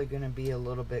probably going to be a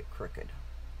little bit crooked,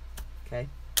 okay?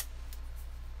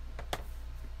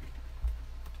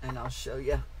 And I'll show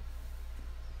you.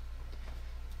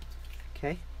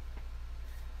 Okay,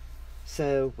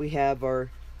 so we have our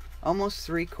almost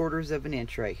 3/4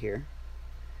 inch right here.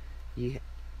 You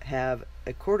have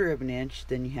a 1/4 inch,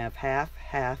 then you have 1/2,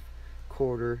 1/2,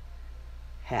 1/4,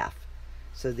 1/2.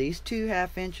 So these 2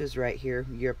 1/2 inches right here,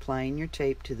 you're applying your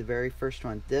tape to the very first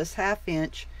one. This 1/2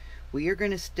 inch, we are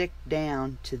going to stick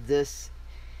down to this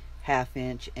 1/2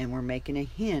 inch, and we're making a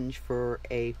hinge for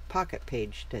a pocket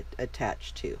page to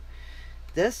attach to.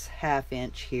 This 1/2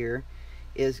 inch here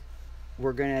is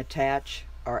we're going to attach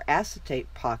our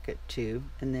acetate pocket to,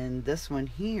 and then this one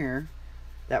here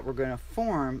that we're going to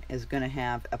form is going to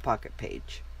have a pocket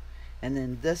page, and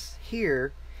then this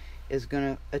here is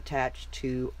going to attach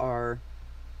to our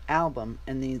album,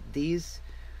 and these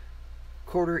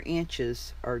 1/4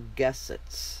 inches are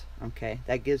gussets, okay?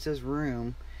 That gives us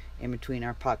room in between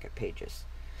our pocket pages.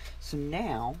 So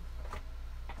now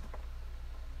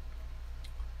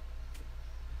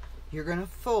you're going to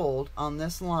fold on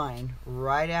this line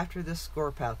right after the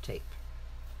score pal tape.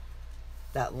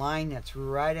 That line that's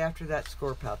right after that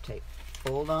score pal tape.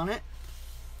 Fold on it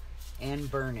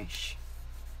and burnish.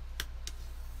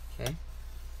 Okay.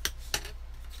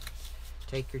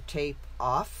 Take your tape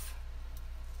off.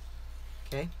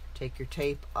 Okay. Take your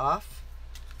tape off.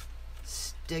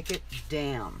 Stick it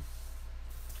down.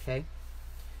 Okay.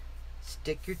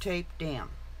 Stick your tape down.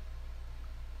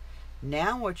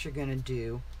 Now what you're going to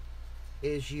do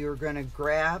is you're going to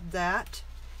grab that.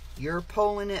 You're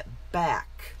pulling it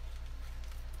back.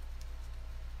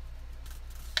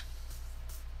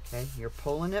 Okay, you're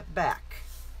pulling it back.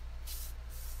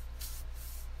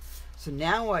 So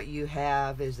now what you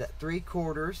have is that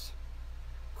 3/4,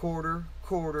 quarter,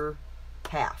 quarter,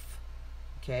 half.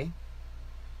 Okay,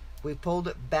 we pulled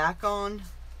it back on.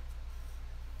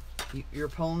 You're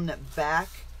pulling it back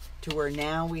to where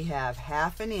now we have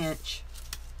 1/2 inch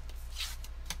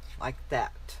like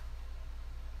that.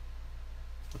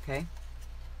 Okay.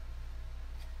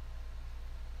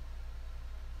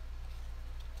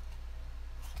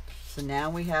 So now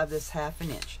we have this 1/2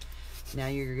 inch. Now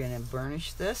you're going to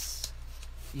burnish this.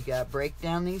 You got to break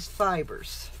down these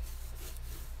fibers.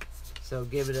 So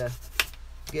give it a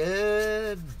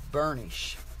good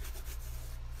burnish.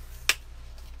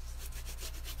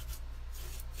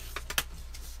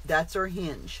 That's our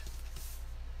hinge.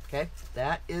 Okay,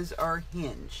 that is our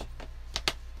hinge.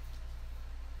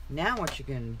 Now what you're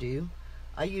going to do,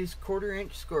 I use 1/4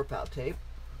 inch score pal tape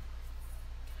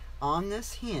on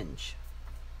this hinge.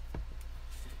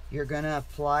 You're going to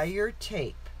apply your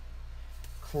tape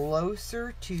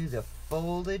closer to the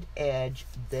folded edge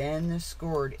than the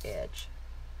scored edge.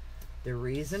 The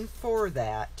reason for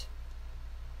that,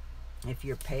 if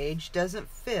your page doesn't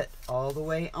fit all the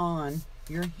way on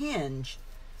your hinge,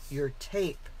 your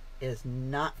tape is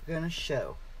not going to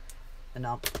show. And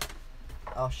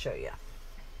I'll show you.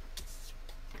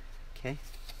 Okay.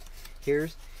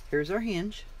 Here's our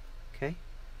hinge. Okay.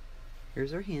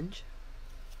 Here's our hinge.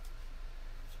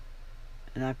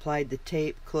 And I applied the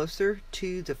tape closer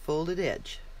to the folded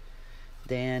edge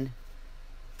than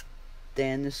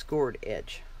the scored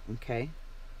edge. Okay.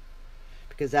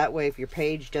 Because that way, if your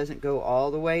page doesn't go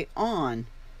all the way on,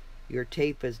 your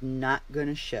tape is not going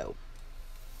to show.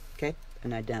 Okay,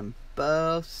 and I done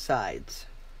both sides.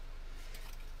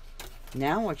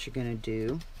 Now what you're going to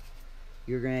do,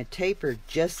 you're going to taper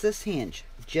just this hinge.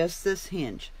 Just this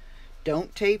hinge.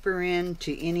 Don't taper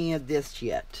into any of this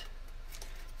yet.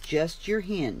 Just your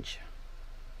hinge.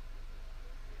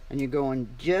 And you're going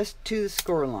just to the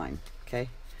score line. Okay.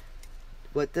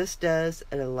 What this does,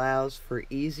 it allows for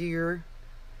easier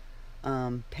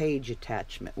page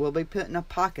attachment. We'll be putting a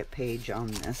pocket page on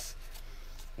this.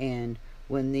 And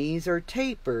when these are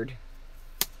tapered,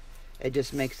 it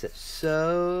just makes it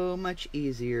so much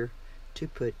easier to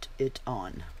put it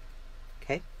on.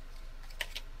 Okay?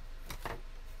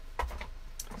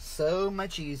 So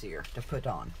much easier to put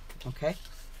on. Okay?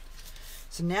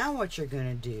 So now what you're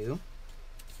going to do,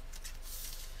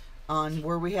 on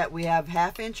where we have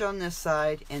 1/2 inch on this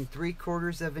side and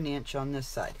 3/4 inch on this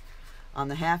side. On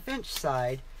the 1/2 inch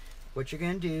side, what you're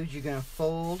going to do is you're going to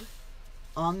fold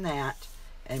on that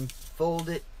and fold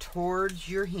it towards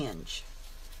your hinge.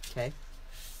 Okay?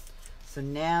 So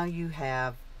now you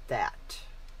have that.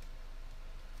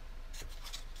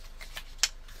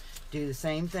 Do the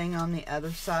same thing on the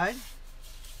other side.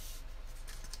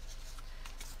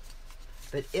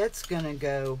 But it's going to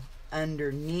go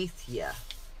underneath you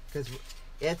because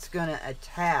it's going to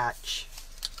attach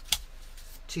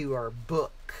to our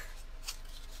book.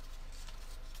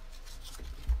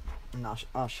 And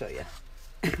I'll show you.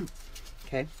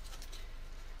 Okay.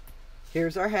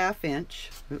 Here's our 1/2 inch.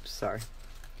 Oops, sorry.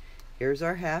 Here's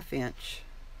our 1/2 inch.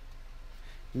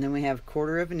 And then we have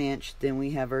 1/4 inch. Then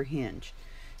we have our hinge.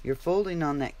 You're folding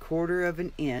on that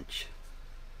 1/4 inch.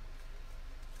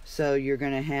 So you're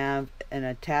going to have an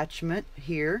attachment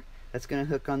here that's going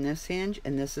to hook on this hinge,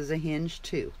 and this is a hinge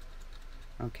too.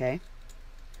 Okay.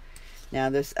 Now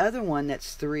this other one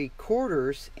that's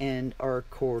 3/4 and our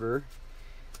 1/4,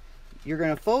 you're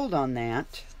going to fold on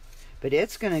that, but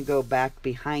it's going to go back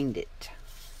behind it.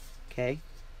 Okay.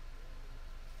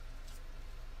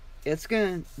 It's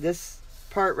going to, this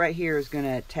part right here is going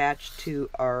to attach to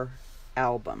our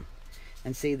album.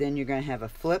 And see, then you're going to have a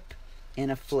flip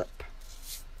and a flip.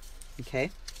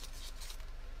 Okay.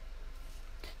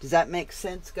 Does that make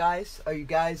sense, guys? Are you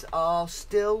guys all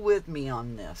still with me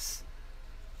on this?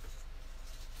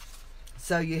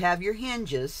 So you have your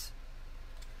hinges.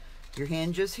 Your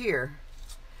hinges here.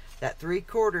 That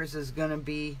 3/4 is going to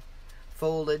be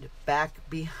folded back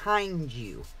behind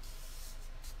you.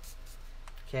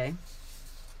 Okay,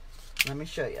 let me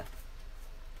show you.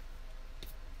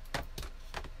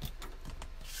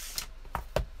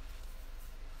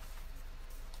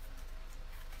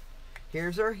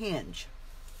 Here's our hinge.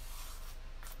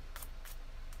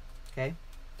 Okay,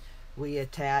 we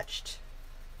attached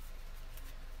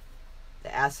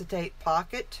the acetate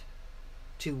pocket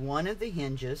to one of the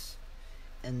hinges,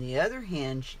 and the other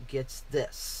hinge gets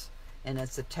this, and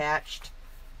it's attached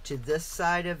to this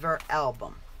side of our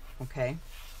album. Okay.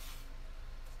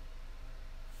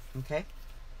 Okay.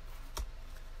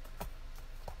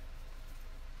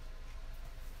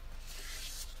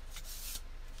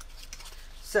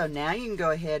 So now you can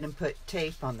go ahead and put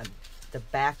tape on the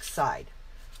back side.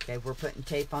 Okay, we're putting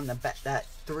tape on the back, that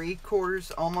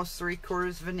 3/4, almost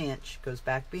 3/4 of an inch goes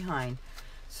back behind.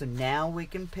 So now we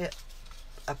can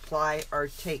apply our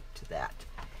tape to that.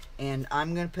 And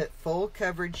I'm going to put full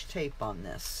coverage tape on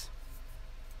this.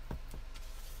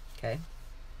 Okay.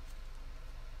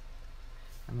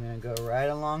 I'm going to go right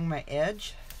along my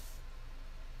edge.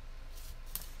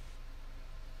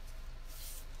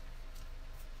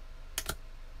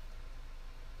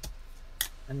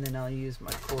 And then I'll use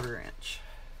my 1/4 inch.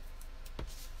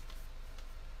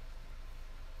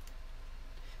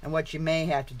 And what you may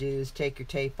have to do is take your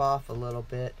tape off a little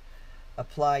bit,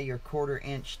 apply your 1/4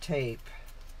 inch tape,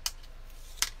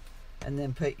 and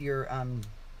then put your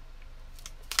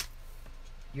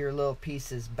little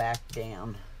pieces back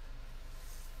down,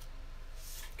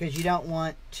 because you don't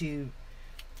want to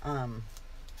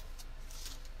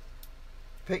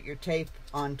put your tape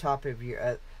on top of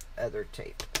your other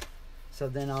tape. So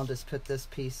then I'll just put this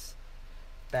piece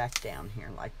back down here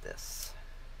like this.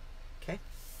 Okay.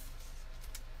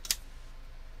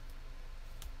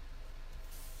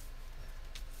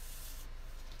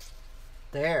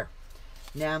 There.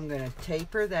 Now I'm going to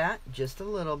taper that just a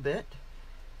little bit,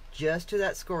 just to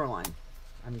that score line.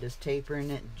 I'm just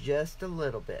tapering it just a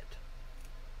little bit.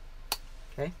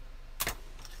 Okay.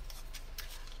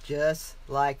 Just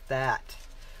like that.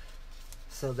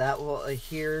 So that will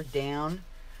adhere down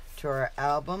to our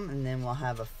album, and then we'll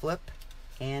have a flip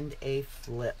and a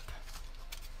flip.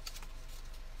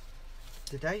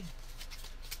 Did I?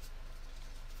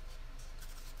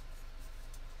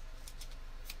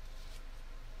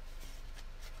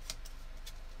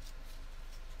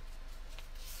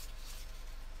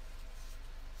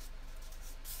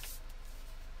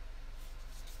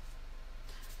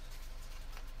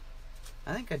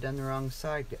 I think I done the wrong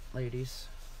side, ladies.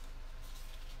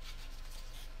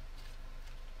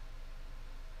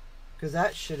 Because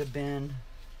that should have been...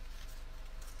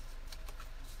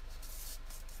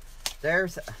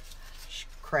 There's...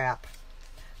 crap.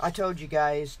 I told you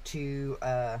guys to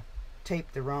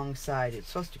tape the wrong side. It's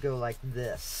supposed to go like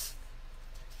this.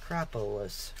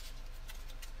 Crapolas.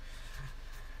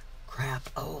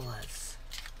 Crapolas.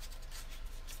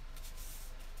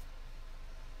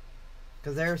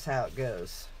 Because there's how it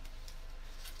goes.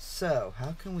 So,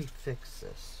 how can we fix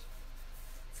this?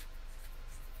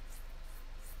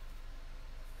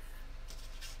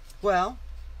 Well,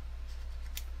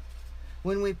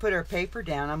 when we put our paper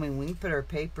down, I mean, we can put our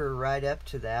paper right up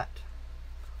to that.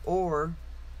 Or,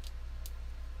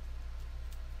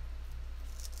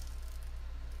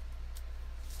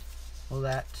 well,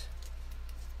 that...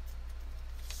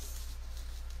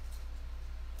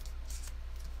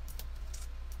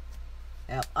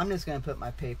 Now, I'm just going to put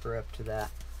my paper up to that.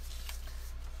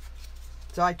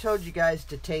 So I told you guys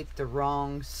to tape the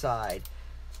wrong side.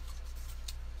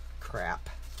 Crap.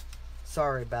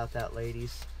 Sorry about that,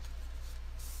 ladies.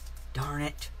 Darn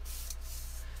it.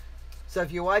 So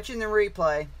if you're watching the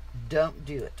replay, don't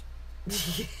do it.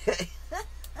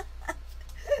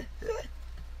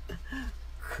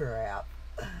 Crap.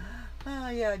 Oh,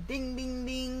 yeah. Ding, ding,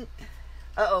 ding.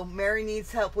 Uh-oh, Mary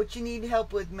needs help. What you need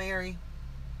help with, Mary?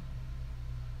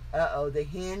 Uh-oh, the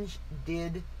hinge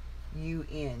did you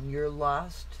in. You're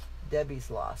lost. Debbie's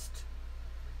lost.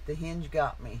 The hinge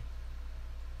got me.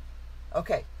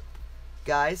 Okay,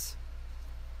 guys.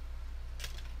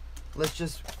 Let's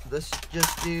just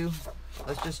do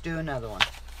another one.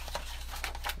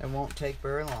 It won't take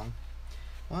very long.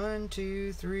 1,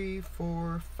 2, 3,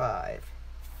 4, 5.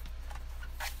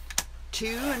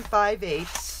 2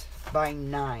 5/8 by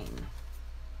 9.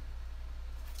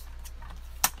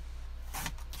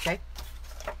 Okay.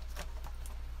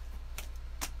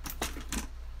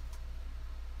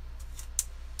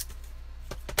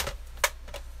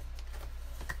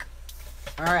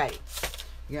 All right.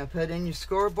 You're going to put in your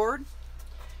scoreboard.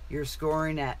 You're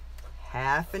scoring at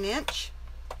 1/2 inch.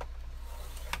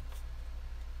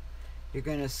 You're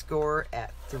going to score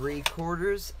at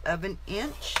 3/4 of an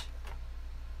inch.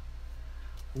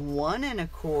 1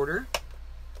 1/4.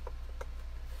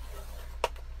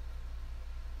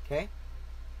 Okay.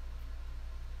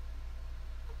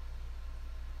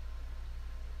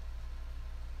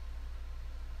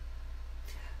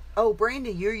 Oh,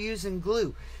 Brandy, you're using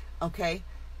glue. Okay.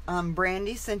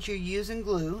 Brandy, since you're using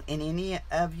glue, and any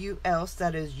of you else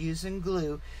that is using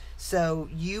glue, so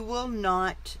you will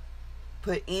not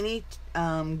put any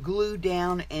glue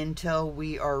down until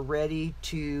we are ready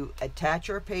to attach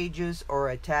our pages or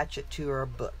attach it to our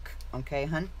book. Okay,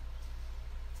 hun?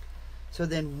 So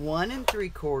then 1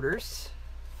 3/4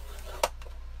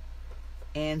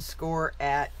 and score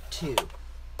at 2.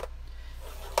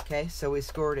 Okay, so we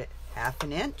scored at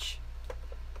 1/2 inch,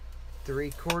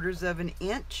 3/4 of an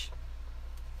inch,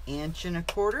 1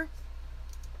 1/4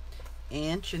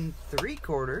 inch, 1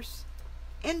 3/4,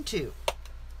 and 2.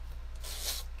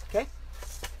 Okay.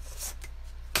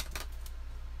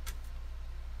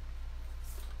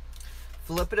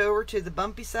 Flip it over to the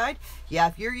bumpy side. Yeah,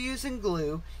 if you're using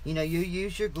glue, you know, you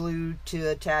use your glue to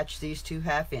attach these 2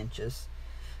 1/2 inches.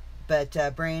 But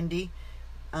Brandy,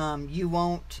 you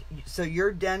won't, so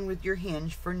you're done with your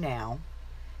hinge for now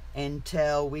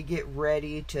until we get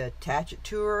ready to attach it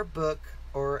to our book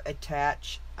or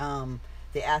attach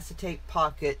the acetate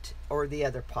pocket or the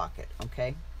other pocket,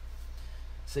 okay?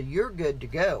 So you're good to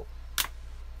go.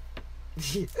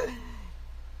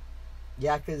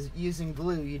 Yeah, because using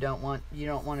glue, you don't want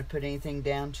to put anything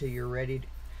down till you're ready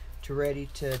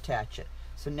to attach it.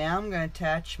 So now I'm going to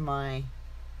attach my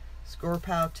score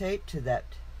pile tape to that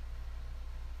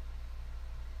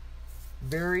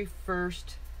very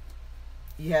first.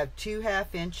 You have 2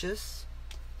 1/2 inches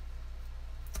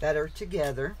that are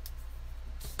together.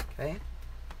 Okay.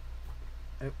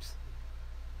 Oops.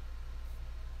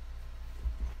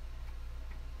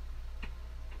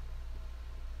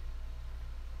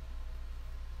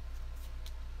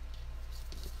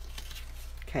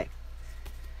 Okay.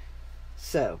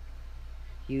 So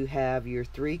you have your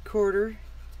 3/4.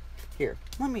 Here,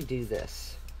 let me do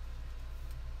this.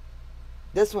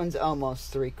 This one's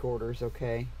almost 3/4,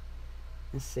 okay?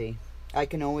 Let's see. I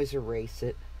can always erase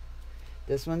it.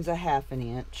 This one's a 1/2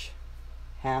 inch.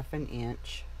 1/2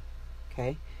 inch.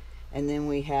 Okay? And then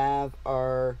we have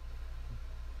our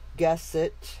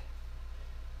gusset.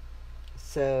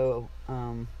 So,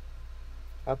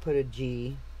 I'll put a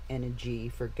G and a G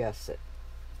for gusset.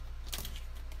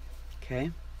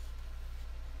 Okay?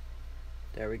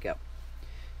 There we go.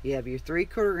 You have your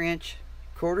 3/4 inch,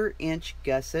 1/4 inch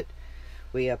gusset.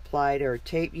 We applied our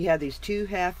tape. You have these 2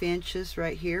 1/2 inches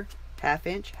right here. 1/2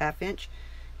 inch, 1/2 inch.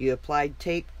 You applied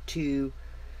tape to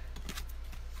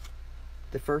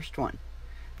the first one.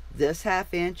 This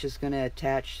 1/2 inch is going to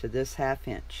attach to this 1/2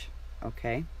 inch.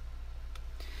 Okay?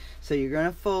 So you're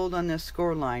going to fold on this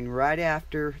score line right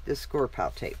after the score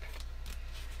pile tape.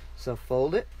 So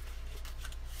fold it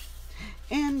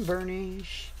and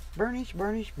burnish. Burnish,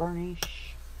 burnish,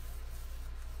 burnish.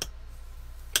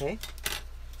 Okay?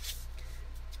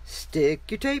 Stick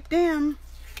your tape down.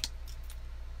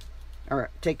 Or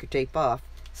take your tape off.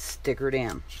 Stick her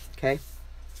down. Okay?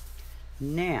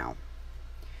 Now,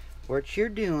 what you're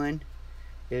doing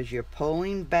is you're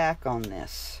pulling back on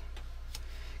this.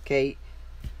 Okay?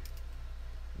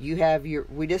 You have your,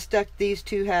 we just stuck these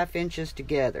 2 1/2 inches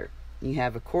together. You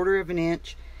have 1/4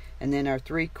 inch and then our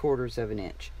 3/4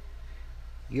 inch.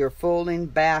 You're folding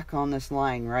back on this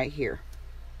line right here.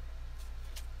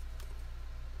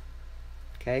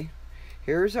 Okay?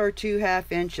 Here's our 2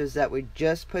 1/2 inches that we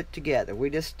just put together. We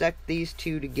just stuck these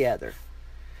two together.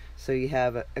 So you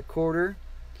have a 1/4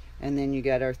 and then you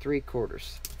got our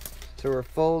 3/4. So we're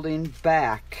folding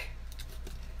back.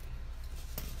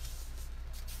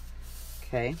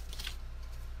 Okay.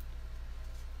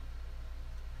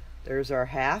 There's our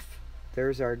 1/2.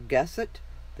 There's our gusset.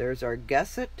 There's our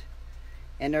gusset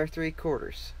and our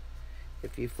 3/4.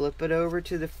 If you flip it over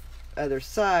to the other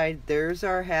side, there's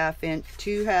our 1/2 inch,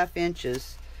 2 1/2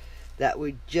 inches that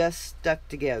we just stuck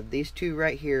together. These two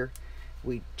right here,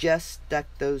 we just stuck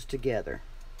those together.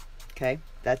 Okay,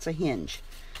 that's a hinge.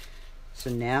 So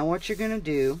now what you're going to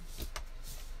do,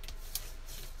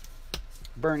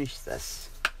 burnish this.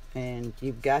 And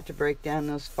you've got to break down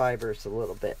those fibers a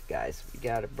little bit, guys. You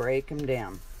got to break them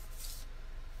down.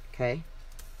 Okay?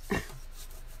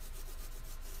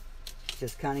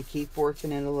 Just kind of keep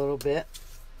working it a little bit.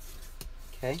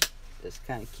 Okay? Just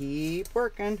kind of keep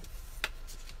working.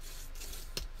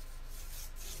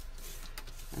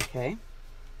 Okay?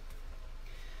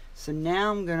 So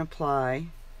now I'm going to apply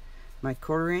my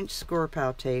 1/4 inch score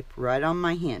pile tape right on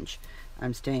my hinge.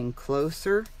 I'm staying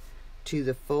closer to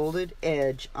the folded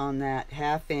edge on that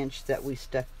 1/2 inch that we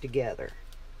stuck together.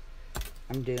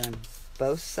 I'm doing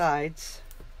both sides.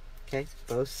 Okay,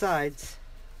 both sides.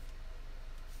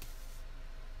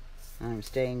 I'm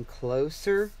staying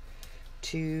closer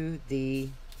to the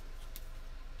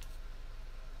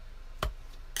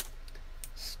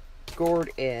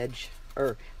scored edge,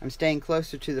 or I'm staying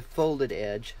closer to the folded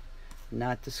edge,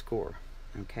 not the score.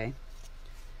 Okay,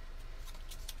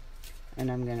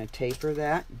 and I'm going to taper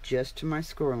that just to my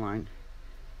score line.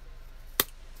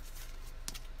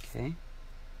 Okay,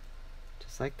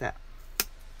 just like that.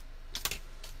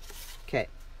 Okay,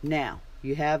 now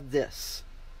you have this.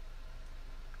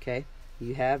 Okay,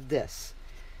 you have this.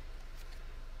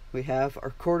 We have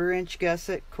our 1/4 inch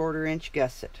gusset, 1/4 inch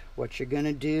gusset. What you're going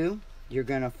to do, you're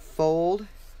going to fold.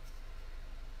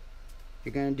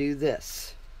 You're going to do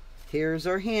this. Here's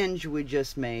our hinge we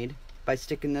just made by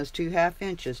sticking those 2 1/2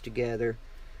 inches together.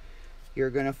 You're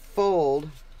going to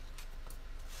fold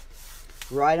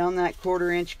right on that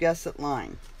 1/4 inch gusset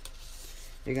line.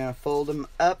 You're going to fold them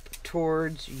up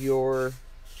towards your,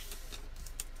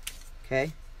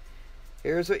 okay,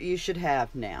 here's what you should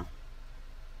have now.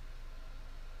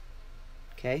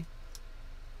 Okay,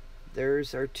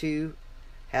 there's our 2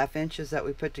 1/2 inches that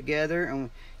we put together, and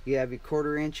you have your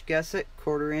 1/4 inch gusset,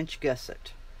 1/4 inch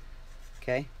gusset.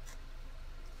 Okay.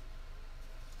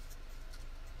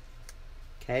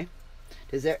 Okay.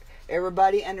 Does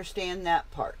everybody understand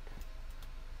that part?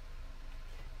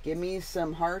 Give me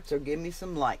some hearts or give me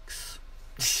some likes.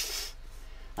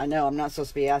 I know I'm not supposed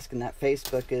to be asking that.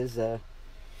 Facebook is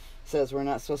says we're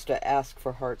not supposed to ask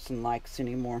for hearts and likes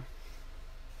anymore.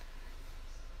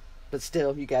 But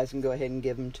still, you guys can go ahead and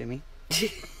give them to me.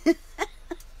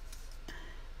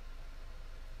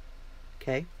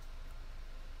 Okay.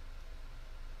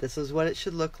 This is what it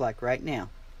should look like right now.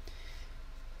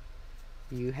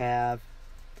 You have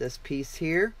this piece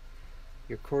here,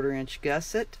 your 1/4 inch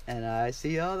gusset, and I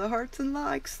see all the hearts and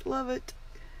likes. Love it.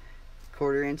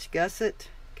 1/4 inch gusset.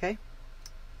 Okay.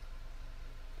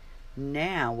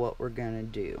 Now what we're going to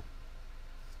do,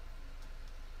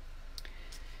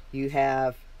 you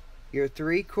have your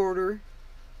 3/4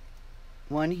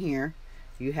 one here.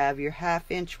 You have your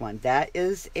 1/2 inch one. That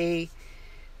is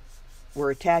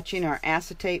we're attaching our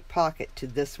acetate pocket to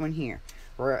this one here.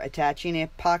 We're attaching a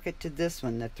pocket to this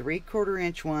one. The 3/4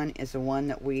 inch one is the one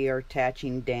that we are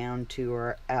attaching down to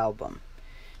our album.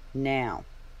 Now,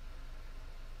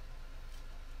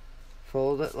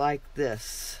 fold it like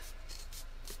this.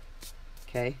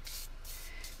 Okay.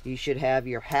 You should have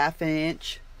your 1/2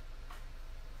 inch.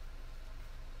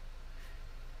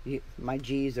 My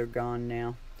G's are gone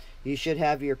now. You should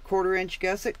have your 1/4 inch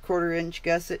gusset, 1/4 inch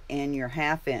gusset, and your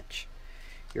 1/2 inch.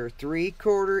 Your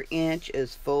 3/4 inch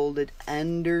is folded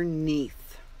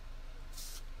underneath.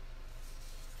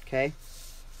 Okay.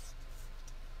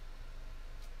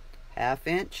 1/2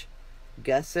 inch,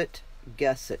 gusset,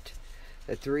 gusset.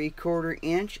 The 3/4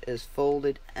 inch is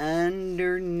folded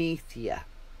underneath you.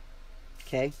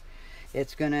 Okay.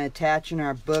 It's going to attach in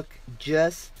our book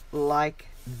just like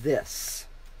this.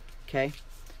 Okay.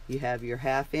 You have your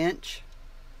 1/2 inch,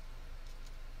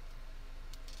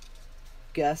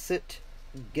 gusset,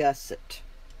 gusset.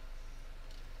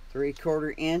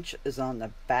 3/4 inch is on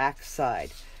the back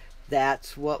side.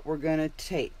 That's what we're going to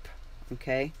tape.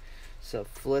 Okay, so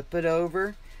flip it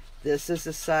over. This is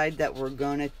the side that we're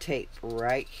going to tape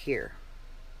right here.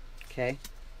 Okay.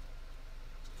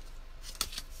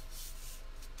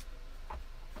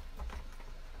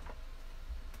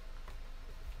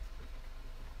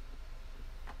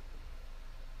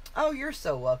 Oh, you're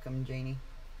so welcome, Janie.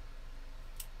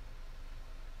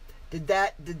 Did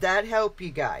that help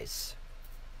you guys?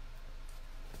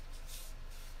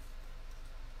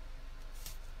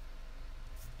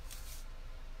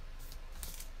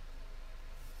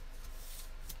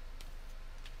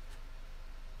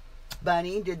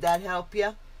 Bunny, did that help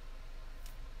you?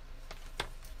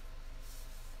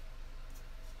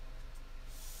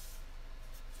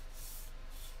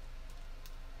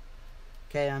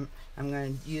 Okay, I'm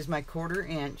going to use my 1/4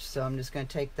 inch, so I'm just going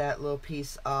to take that little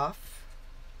piece off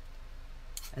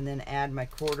and then add my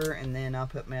 1/4, and then I'll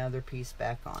put my other piece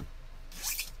back on.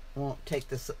 I won't take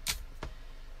this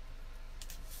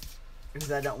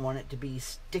because I don't want it to be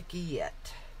sticky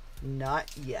yet.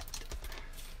 Not yet.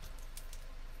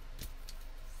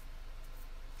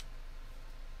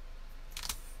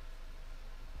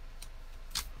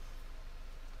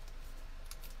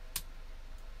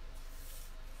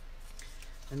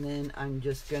 And then I'm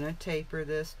just going to taper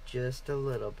this just a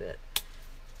little bit.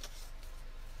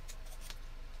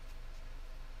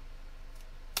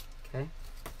 Okay.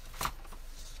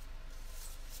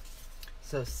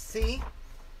 So see,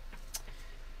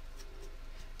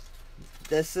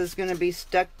 this is going to be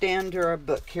stuck down to our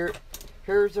book. Here,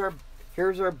 here's our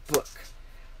book.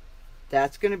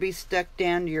 That's going to be stuck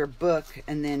down to your book,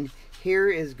 and then here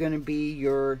is going to be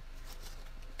your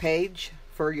page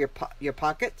for your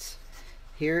pockets.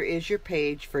 Here is your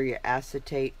page for your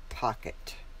acetate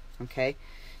pocket. Okay,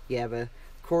 you have a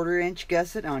 1/4 inch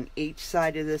gusset on each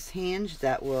side of this hinge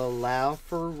that will allow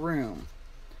for room.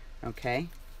 Okay.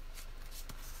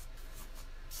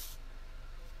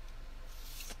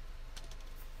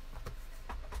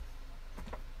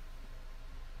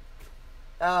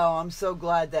 Oh, I'm so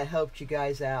glad that helped you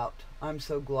guys out. I'm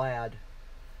so glad.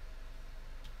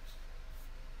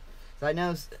 I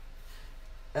know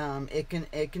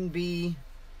it can be,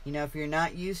 you know, if you're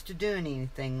not used to doing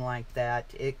anything like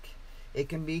that, it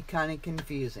can be kind of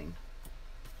confusing.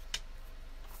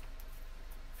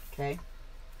 Okay.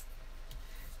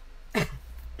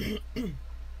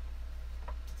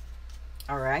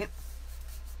 All right.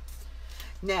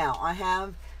 Now I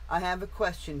have a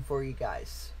question for you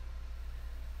guys.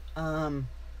 I'm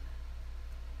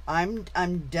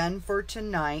done for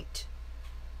tonight.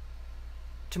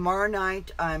 Tomorrow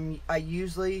night I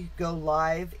usually go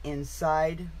live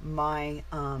inside my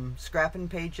Scrappin'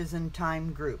 Pages in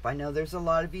Time group. I know there's a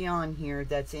lot of you on here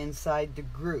that's inside the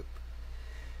group.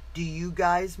 Do you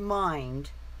guys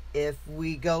mind if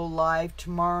we go live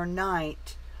tomorrow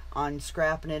night on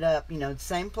Scrappin' It Up? You know,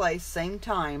 same place, same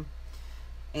time,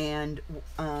 and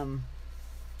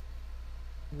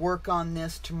work on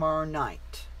this tomorrow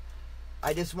night.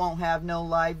 I just won't have no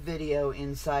live video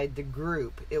inside the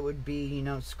group. It would be, you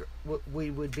know,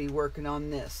 we would be working on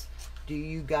this. Do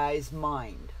you guys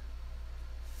mind?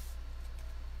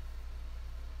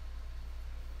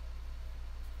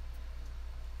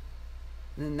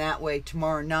 And that way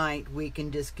tomorrow night we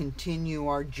can just continue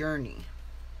our journey.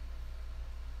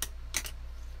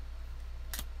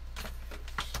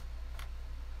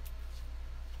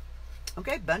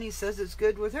 Okay, Bunny says it's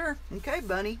good with her. Okay,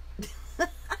 Bunny.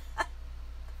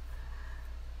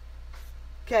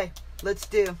 Okay, let's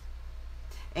do.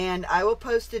 And I will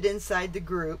post it inside the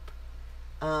group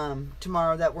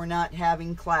tomorrow that we're not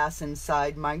having class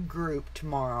inside my group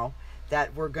tomorrow.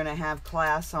 That we're going to have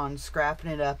class on Scrappin'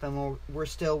 It Up, and we're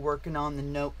still working on the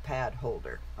Notepad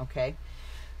holder. Okay?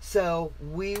 So,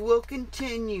 we will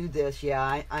continue this.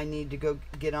 Yeah, I need to go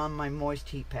get on my moist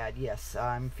heat pad. Yes,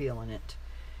 I'm feeling it.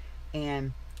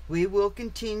 And we will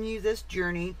continue this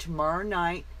journey tomorrow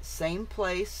night, same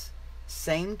place,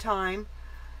 same time.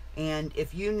 And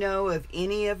if you know of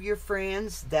any of your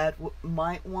friends that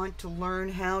might want to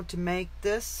learn how to make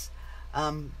this,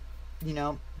 you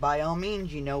know, by all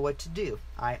means, you know what to do.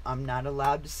 I'm not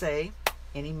allowed to say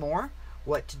anymore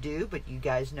what to do, but you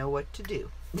guys know what to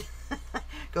do.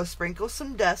 Go sprinkle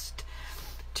some dust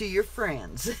to your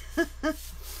friends.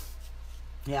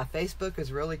 Yeah, Facebook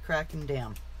is really cracking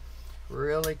down.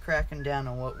 Really cracking down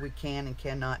on what we can and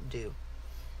cannot do.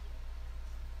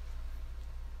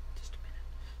 Just a minute.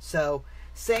 So,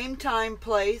 same time,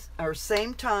 place, or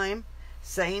same time,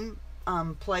 same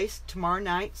place tomorrow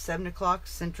night, 7 o'clock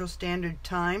Central Standard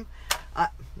Time.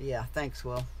 Yeah, thanks,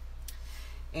 Will.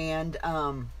 And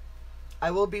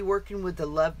I will be working with the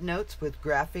Love Notes with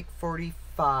Graphic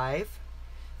 45.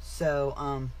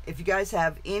 So, if you guys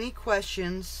have any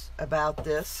questions about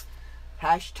this,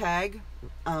 hashtag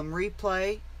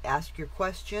replay, ask your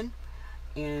question,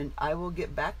 and I will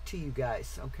get back to you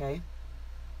guys, okay?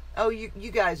 Oh, you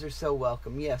guys are so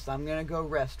welcome. Yes, I'm going to go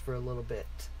rest for a little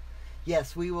bit.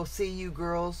 Yes, we will see you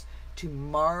girls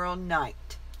tomorrow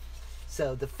night.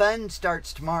 So the fun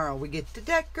starts tomorrow. We get to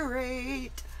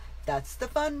decorate. That's the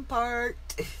fun part.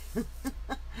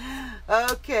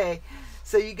 Okay,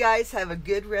 so you guys have a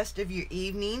good rest of your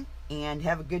evening, and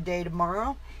have a good day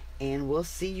tomorrow. And we'll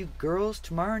see you girls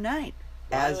tomorrow night.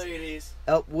 Bye, ladies.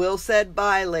 Oh, Will said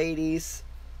bye, ladies.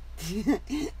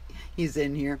 He's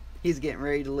in here. He's getting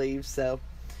ready to leave, so.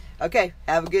 Okay,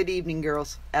 have a good evening,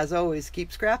 girls. As always,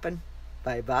 keep scrapping.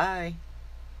 Bye-bye.